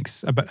Riot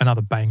makes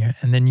another banger,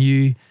 and then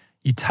you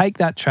take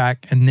that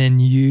track and then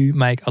you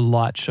make a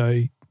light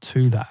show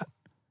to that.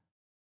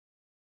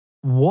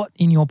 What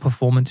in your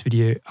performance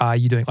video are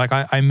you doing? Like,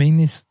 I mean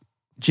this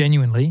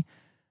genuinely.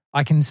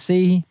 I can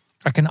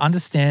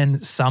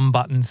understand some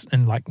buttons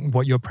and like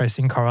what you're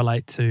pressing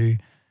correlate to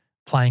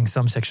playing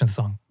some section of the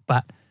song,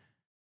 but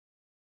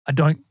I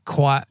don't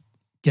quite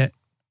get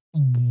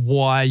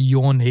why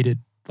you're needed,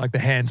 like the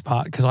hands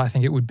part, because I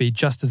think it would be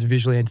just as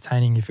visually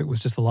entertaining if it was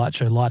just a light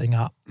show lighting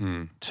up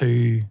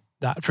to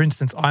that. For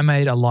instance, I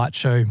made a light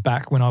show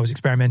back when I was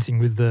experimenting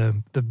with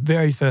the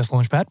very first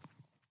Launchpad.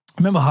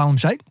 Remember Harlem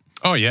Shake?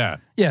 Oh, yeah.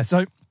 Yeah,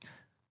 so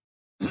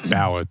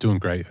Bauer doing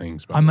great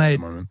things. I made, at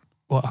the moment.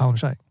 What, Harlem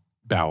Shake?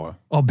 Bauer.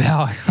 Oh,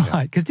 Bauer,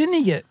 right. Because didn't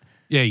he get...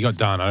 Yeah, he got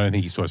done. I don't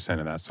think he saw a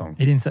cent of that song.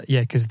 He didn't say, yeah,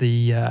 because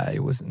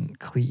it wasn't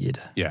cleared.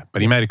 Yeah,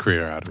 but he made a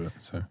career out of it.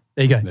 So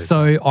there you go.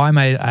 So I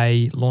made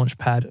a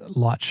Launchpad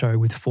light show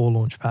with 4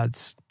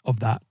 Launchpads of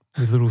that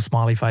with little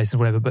smiley face and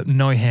whatever, but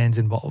no hands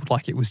involved.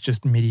 Like, it was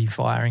just MIDI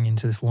firing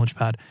into this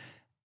Launchpad.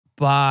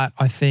 But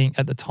I think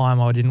at the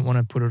time I didn't want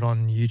to put it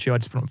on YouTube. I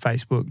just put it on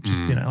Facebook, just,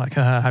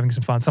 having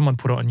some fun. Someone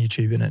put it on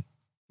YouTube and it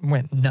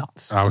went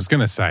nuts. I was going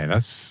to say,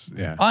 that's,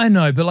 yeah. I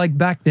know, but like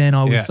back then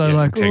I was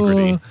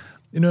integrity.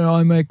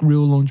 I make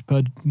real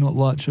Launchpad, not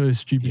light show,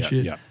 stupid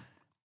shit. Yeah.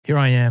 Here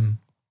I am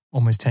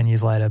almost 10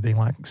 years later being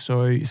like,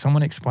 so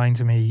someone explained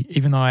to me,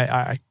 even though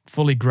I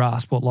fully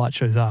grasp what light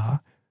shows are,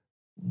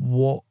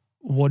 what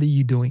are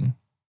you doing?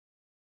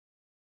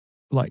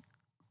 Like,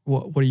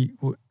 what are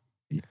you,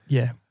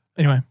 yeah.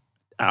 Anyway.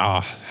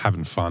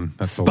 Having fun.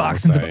 That's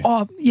Sparks all I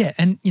will say. Yeah.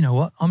 And you know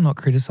what? I'm not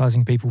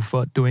criticizing people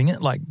for doing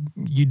it. Like,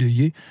 you do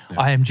you. Yeah.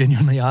 I am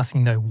genuinely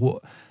asking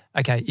though,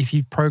 if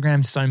you've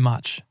programmed so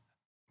much,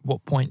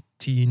 what point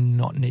do you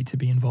not need to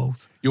be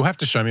involved? You'll have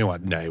to show me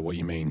what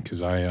you mean,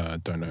 because I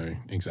don't know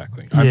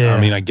exactly. Yeah. I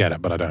mean, I get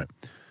it, but I don't.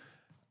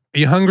 Are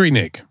you hungry,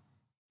 Nick?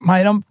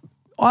 Mate,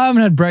 I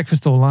haven't had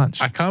breakfast or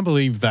lunch. I can't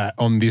believe that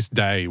on this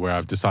day where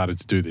I've decided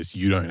to do this,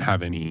 you don't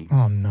have any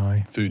Oh, no.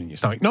 food in your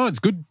stomach. No, it's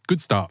good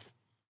stuff.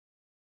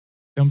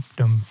 Dum,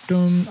 dum,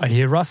 dum. I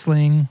hear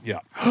rustling. Yeah.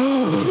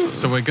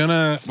 So we're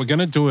gonna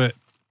do it.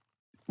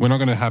 We're not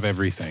gonna have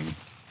everything.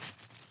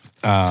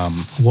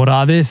 What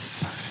are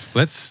this?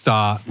 Let's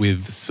start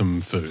with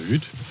some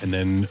food, and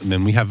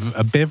then we have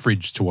a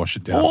beverage to wash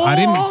it down.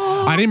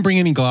 Oh! I didn't bring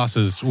any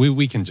glasses.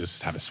 We can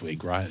just have a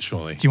swig, right?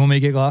 Surely. Do you want me to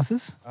get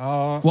glasses?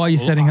 While you're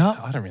setting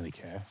up? I don't really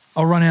care.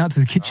 I'll run out to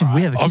the kitchen.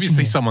 We have a kitchen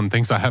Obviously, here. someone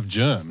thinks I have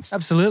germs.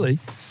 Absolutely.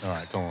 All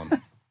right, go on.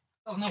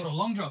 Doesn't know what a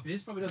long drop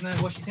is. Probably doesn't know how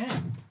to wash his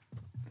hands.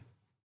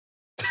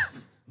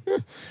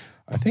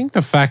 I think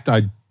the fact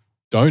I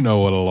don't know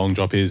what a long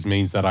drop is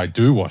means that I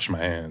do wash my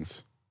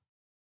hands.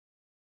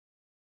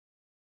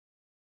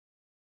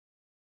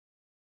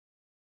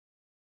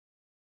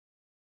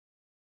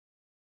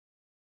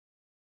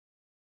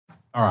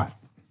 All right.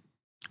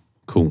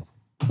 Cool.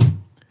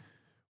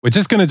 We're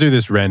just going to do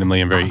this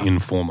randomly and very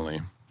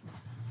informally.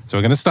 So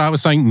we're going to start with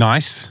something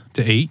nice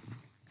to eat.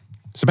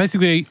 So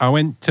basically, I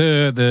went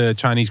to the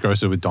Chinese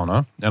grocer with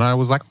Donna and I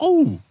was like,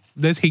 oh,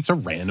 there's heaps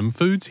of random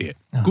foods here.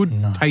 Good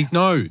taste.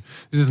 No,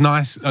 this is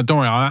nice. Don't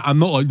worry, I'm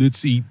not like,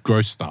 let's eat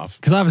gross stuff.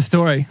 Because I have a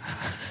story.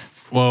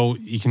 Well,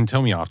 you can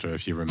tell me after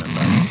if you remember.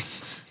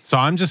 So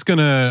I'm just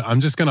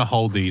gonna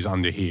hold these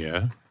under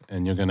here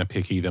and you're going to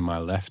pick either my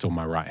left or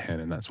my right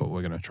hand, and that's what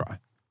we're going to try.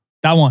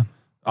 That one.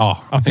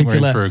 Oh, I think picked we're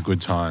your in for left. a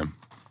good time.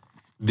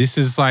 This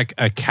is like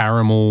a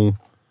caramel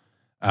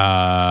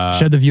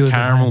Show the viewers at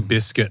caramel home.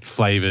 biscuit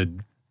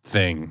flavored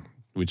thing,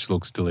 which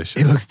looks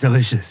delicious. It looks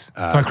delicious.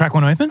 Do I crack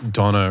one open?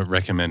 Donna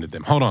recommended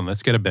them. Hold on,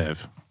 let's get a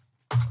bev.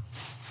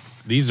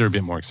 These are a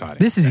bit more exciting.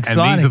 This is And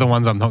exciting. these are the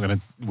ones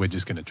we're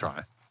just going to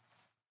try.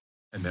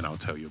 And then I'll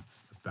tell you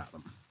about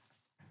them.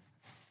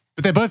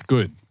 But they're both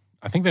good.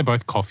 I think they're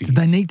both coffee.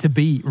 They need to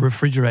be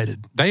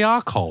refrigerated. They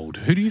are cold.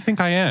 Who do you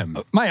think I am?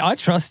 Mate, I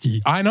trust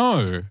you. I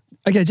know.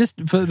 Okay, just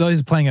for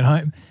those playing at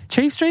home,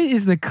 Chief Street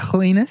is the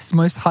cleanest,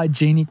 most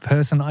hygienic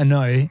person I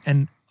know.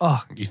 And,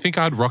 You think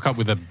I'd rock up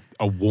with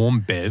a warm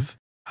bev?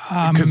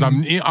 Because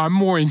I'm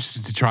more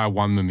interested to try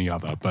one than the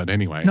other. But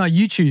anyway. no,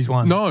 you choose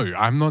one. No,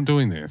 I'm not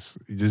doing this.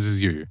 This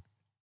is you.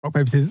 Rock,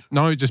 paper, scissors.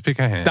 No, just pick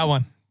a hand. That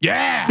one.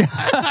 Yeah.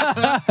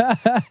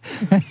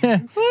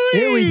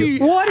 Here we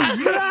go. What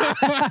is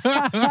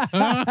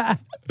that?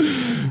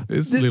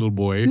 This little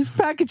boy. This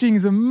packaging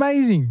is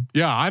amazing.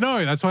 Yeah, I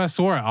know. That's why I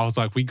saw it. I was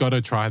like, we got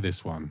to try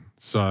this one.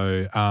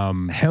 So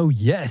Hell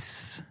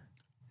yes.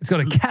 It's got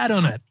a cat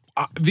on it.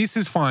 this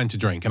is fine to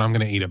drink, and I'm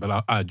going to eat it,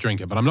 but drink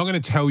it. But I'm not going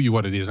to tell you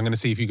what it is. I'm going to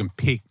see if you can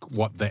pick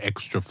what the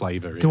extra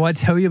flavor is. Do I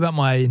tell you about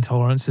my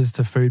intolerances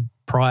to food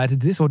prior to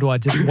this, or do I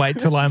just wait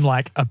till I'm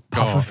like a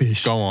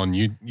pufferfish? Go on.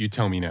 You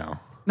tell me now.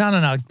 No.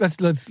 Let's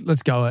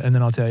go it, and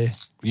then I'll tell you.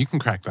 You can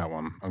crack that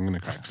one. I'm going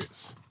to crack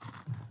this.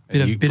 Bit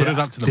And of- you bit put of-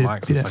 it up to the bit-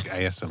 mic, so bit it's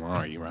of- like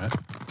ASMR, right?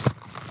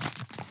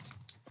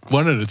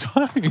 One at a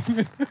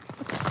time.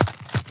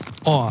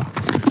 Oh,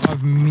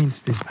 I've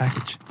minced this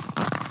package.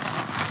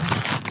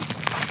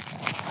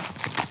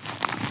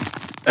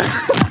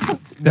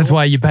 That's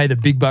why you pay the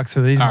big bucks for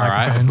these All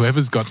right. microphones.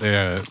 Whoever's got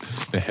their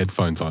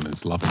headphones on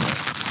is loving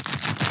it.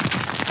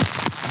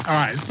 All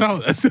right.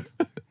 So,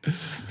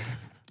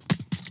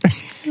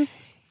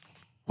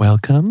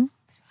 welcome.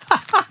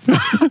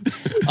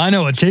 I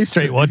know what Chief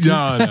Street watches.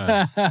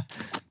 No.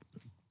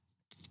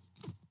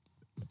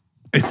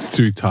 It's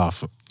too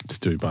tough to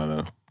do by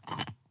the.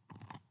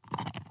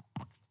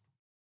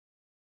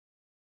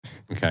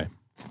 Okay.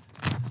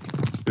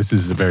 This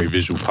is a very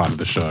visual part of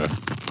the show.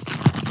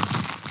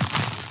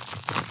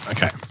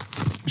 Okay.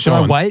 Should Go I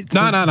on. wait?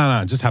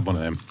 No. Just have one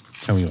of them.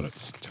 Tell me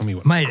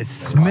what. Mate, it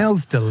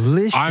smells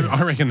delicious.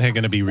 I reckon they're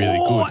going to be really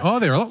good. Oh,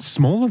 they're a lot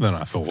smaller than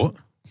I thought.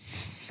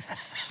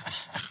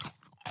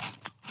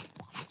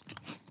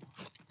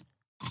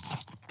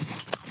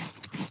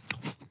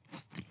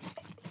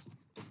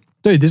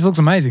 Dude, this looks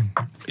amazing.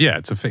 Yeah,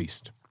 it's a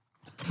feast.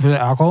 Is there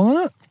alcohol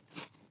in it?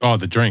 Oh,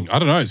 the drink. I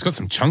don't know. It's got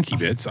some chunky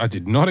bits. I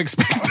did not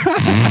expect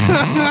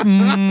that.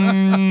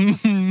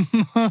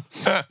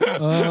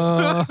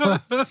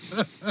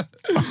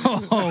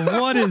 Oh,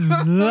 what is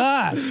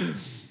that?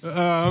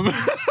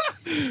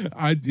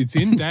 It's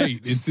in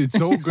date.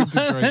 It's all good to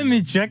drink. Let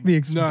me check the No,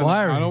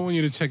 expiry. I don't want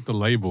you to check the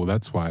label.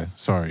 That's why.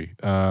 Sorry.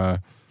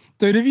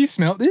 Dude, have you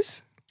smelt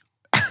this?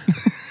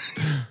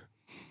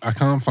 I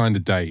can't find a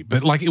date,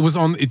 but like it was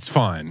on. It's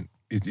fine.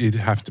 It'd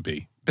have to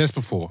be. Best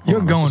before. Hold You're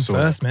on, I going just saw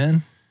first, man.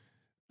 it.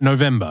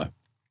 November.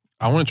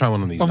 I want to try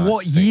one of these. Of nice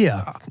what things.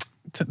 year?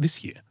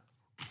 This year.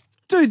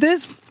 Dude,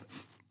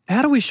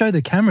 how do we show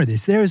the camera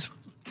this? There is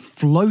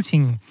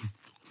floating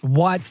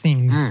white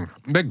things.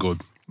 They're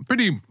good.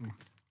 Pretty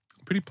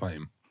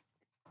plain.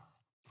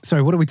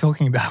 Sorry, what are we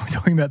talking about? We're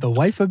talking about the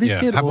wafer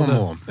biscuit? Yeah, have or one the...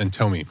 more and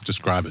tell me.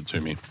 Describe it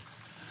to me.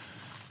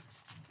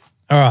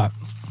 All right.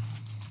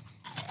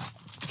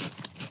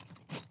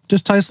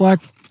 Just tastes like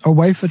a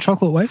wafer,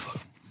 chocolate wafer.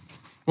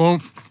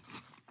 Well,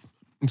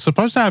 it's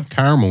supposed to have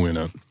caramel in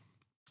it.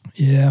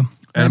 Yeah.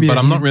 But maybe I'm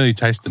a not hint. really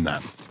tasting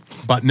that.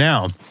 But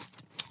now,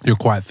 You're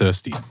quite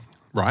thirsty,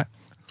 right?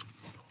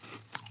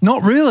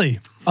 Not really.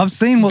 I've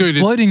seen what's Dude,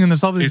 it's- floating in the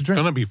top of this It's drink.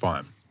 going to be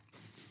fine.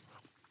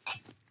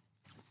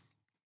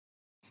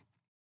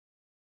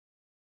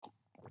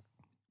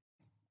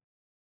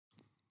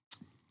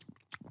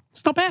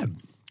 It's not bad.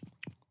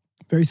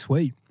 Very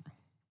sweet.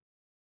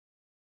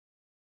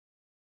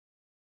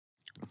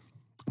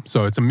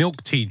 So it's a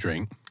milk tea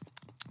drink.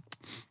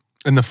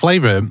 And the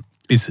flavor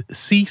is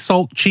sea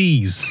salt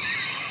cheese.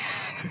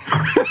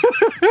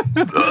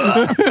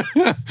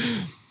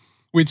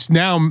 Which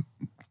now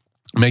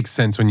makes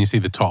sense when you see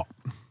the top.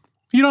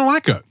 You don't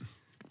like it.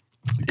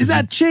 Is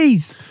that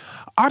cheese?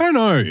 I don't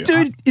know.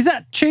 Dude, is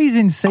that cheese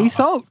in sea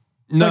salt?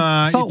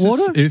 Nah, like salt it just-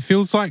 water? It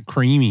feels like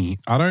creamy.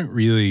 I don't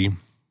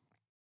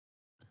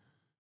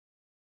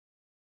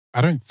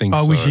think so.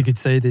 I wish you could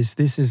see this.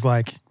 This is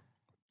like,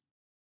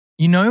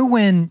 you know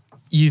when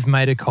you've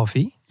made a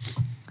coffee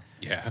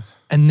Yeah.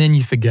 and then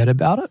you forget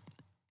about it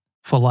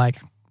for like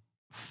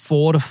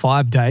 4 to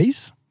 5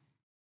 days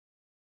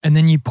and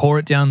then you pour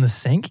it down the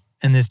sink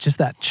and there's just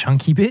that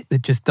chunky bit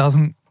that just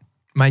doesn't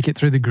make it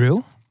through the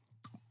grill?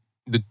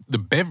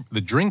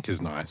 The drink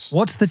is nice.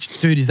 What's the,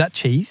 dude, is that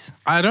cheese?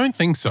 I don't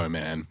think so,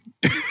 man.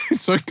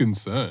 So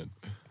concerned.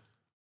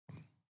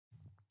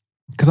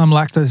 Because I'm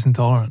lactose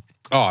intolerant.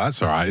 Oh,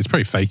 that's all right. It's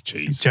probably fake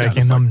cheese. Joking,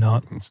 It's I'm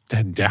not.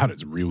 I doubt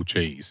it's real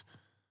cheese.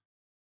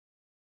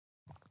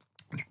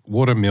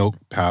 Water, milk,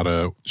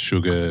 powder,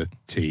 sugar,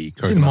 tea,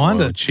 coconut Didn't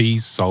mind oil, it.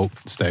 cheese, salt,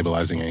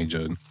 stabilizing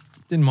agent,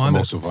 Didn't mind it.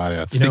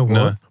 emulsifier, You know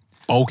thickener, what?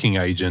 bulking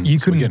agent. You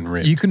We're getting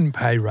ripped. couldn't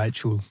pay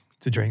Rachel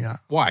to drink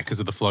that. Why?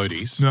 Because of the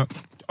floaties. No.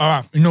 All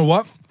right, you know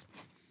what?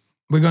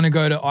 We're going to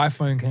go to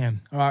iPhone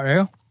cam. All right,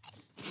 Rio?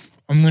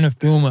 I'm going to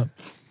film it.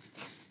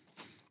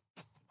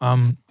 I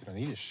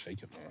need to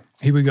shake it more.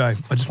 Here we go.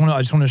 I just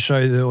want to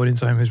show the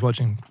audience at home who's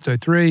watching. So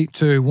 3,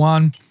 2,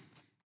 1.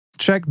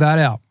 Check that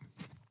out.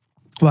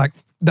 Like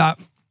that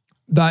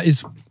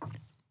is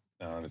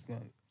No, it's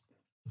not.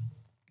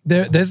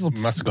 there's You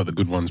must have got the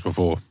good ones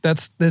before.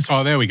 there's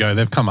Oh, there we go.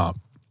 They've come up.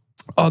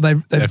 they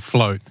They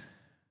float.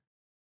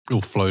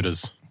 Little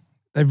floaters.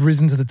 they've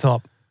risen to the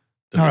top.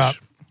 All right.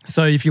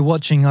 So if you're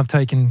watching, I've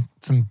taken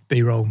some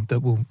B-roll that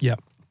will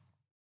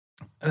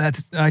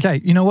That's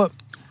okay. You know what?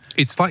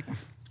 It's like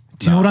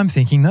Do you know what I'm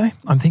thinking though?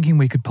 I'm thinking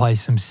we could play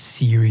some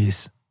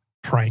serious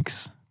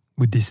pranks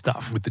with this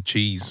stuff. with the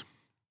cheese.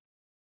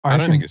 I I don't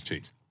reckon think it's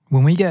cheese.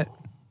 when we get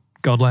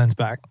Godlands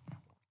back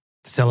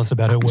to tell us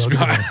about her world.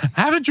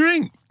 Have a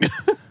drink.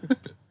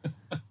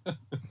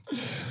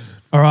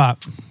 All right,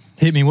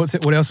 hit me. What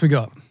else we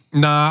got?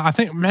 Nah, I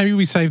think maybe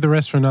we save the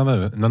rest for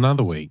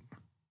another week.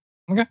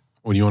 Okay.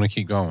 Or do you want to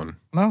keep going?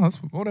 No, that's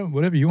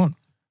whatever you want.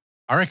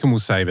 I reckon we'll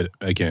save it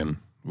again.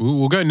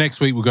 We'll go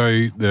next week. We'll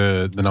go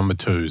the number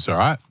 2s, all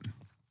right?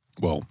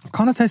 Well,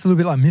 Kind of tastes a little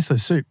bit like miso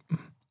soup.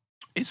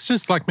 it's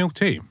just like milk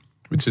tea,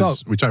 which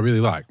Salt. I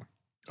really like.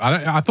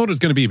 I thought it was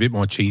going to be a bit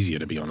more cheesier,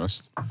 to be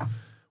honest,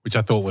 which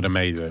I thought would have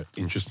made it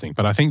interesting.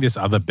 But I think this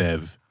other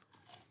bev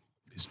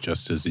is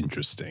just as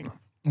interesting.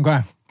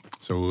 Okay.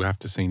 So we'll have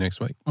to see next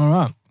week. All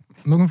right.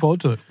 I'm looking forward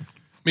to it.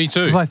 Me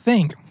too. Because I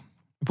think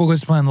if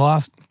August plan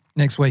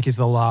next week is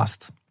the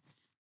last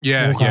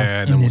forecast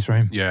and in then this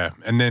room. Yeah,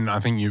 and then I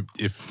think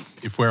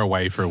if we're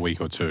away for a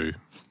week or two,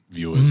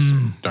 viewers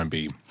don't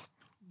be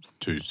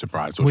too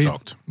surprised or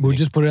shocked. We'll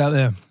just put it out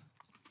there.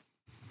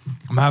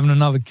 I'm having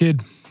another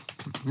kid.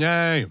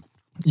 Yay!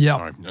 Yeah.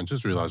 Sorry, I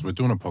just realised we're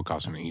doing a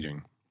podcast on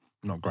eating.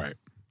 Not great.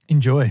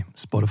 Enjoy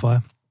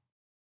Spotify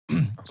I'll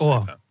or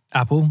save that.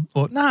 Apple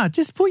or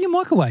just put your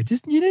mic away.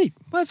 Just you eat.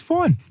 That's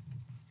fine.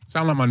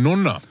 Sound like my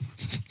nonna.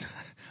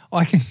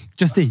 I can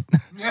just eat.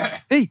 Yeah.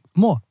 Eat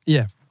more.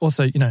 Yeah.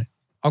 Also,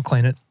 I'll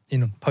clean it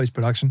in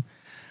post-production.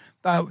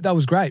 That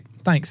was great.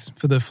 Thanks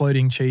for the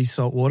floating cheese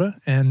salt water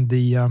and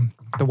the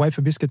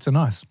wafer biscuits are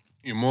nice.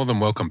 You're more than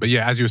welcome. But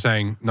yeah, as you were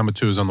saying, number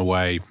 2 is on the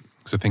way,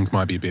 so things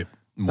might be a bit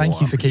more. Thank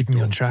you for keeping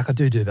me on track. I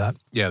do that.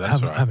 Yeah,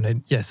 that's all right. Haven't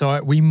eaten. Yeah,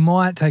 so we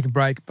might take a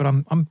break, but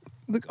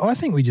look, I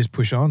think we just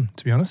push on,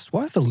 to be honest.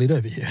 Why is the lid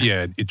over here?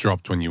 Yeah, it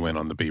dropped when you went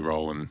on the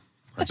B-roll and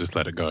I just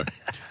let it go.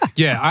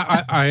 Yeah,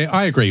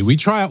 I agree. We'll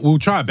try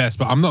our best,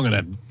 but I'm not going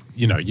to,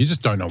 you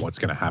just don't know what's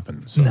going to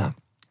happen. So No,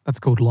 that's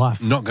called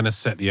life. I'm not going to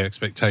set the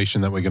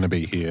expectation that we're going to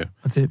be here.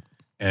 That's it.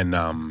 And,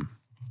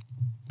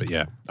 but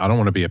yeah, I don't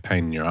want to be a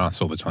pain in your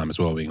ass all the time as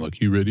well, being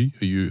like, you ready?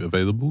 Are you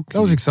available? That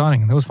was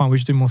exciting. That was fun. We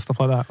should do more stuff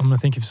like that. I'm going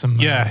to think of some.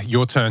 Yeah,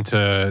 your turn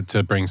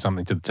to bring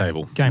something to the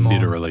table. Game on.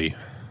 Literally.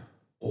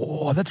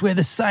 Oh, that's where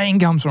the saying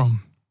comes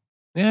from.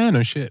 Yeah,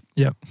 no shit.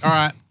 Yep. All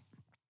right.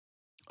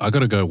 I got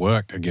to go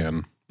work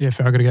again. Yeah,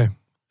 fair. I got to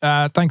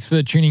go. Thanks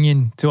for tuning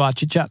in to our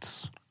chit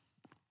chats.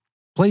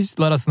 Please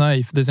let us know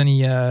if there's any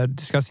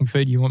disgusting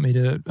food you want me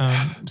to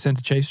send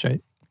to Chief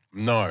Street.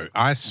 No,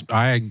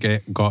 I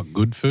got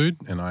good food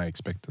and I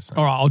expect the same.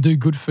 All right, I'll do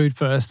good food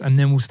first, and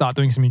then we'll start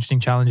doing some interesting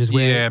challenges.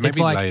 Where Yeah, it's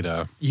maybe like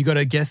later. you got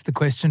to guess the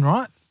question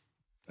right.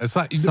 It's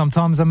like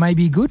Sometimes I may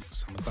be good.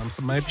 sometimes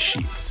some maybe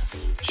shit.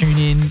 Tune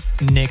in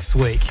next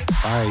week.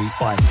 Bye.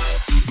 Bye.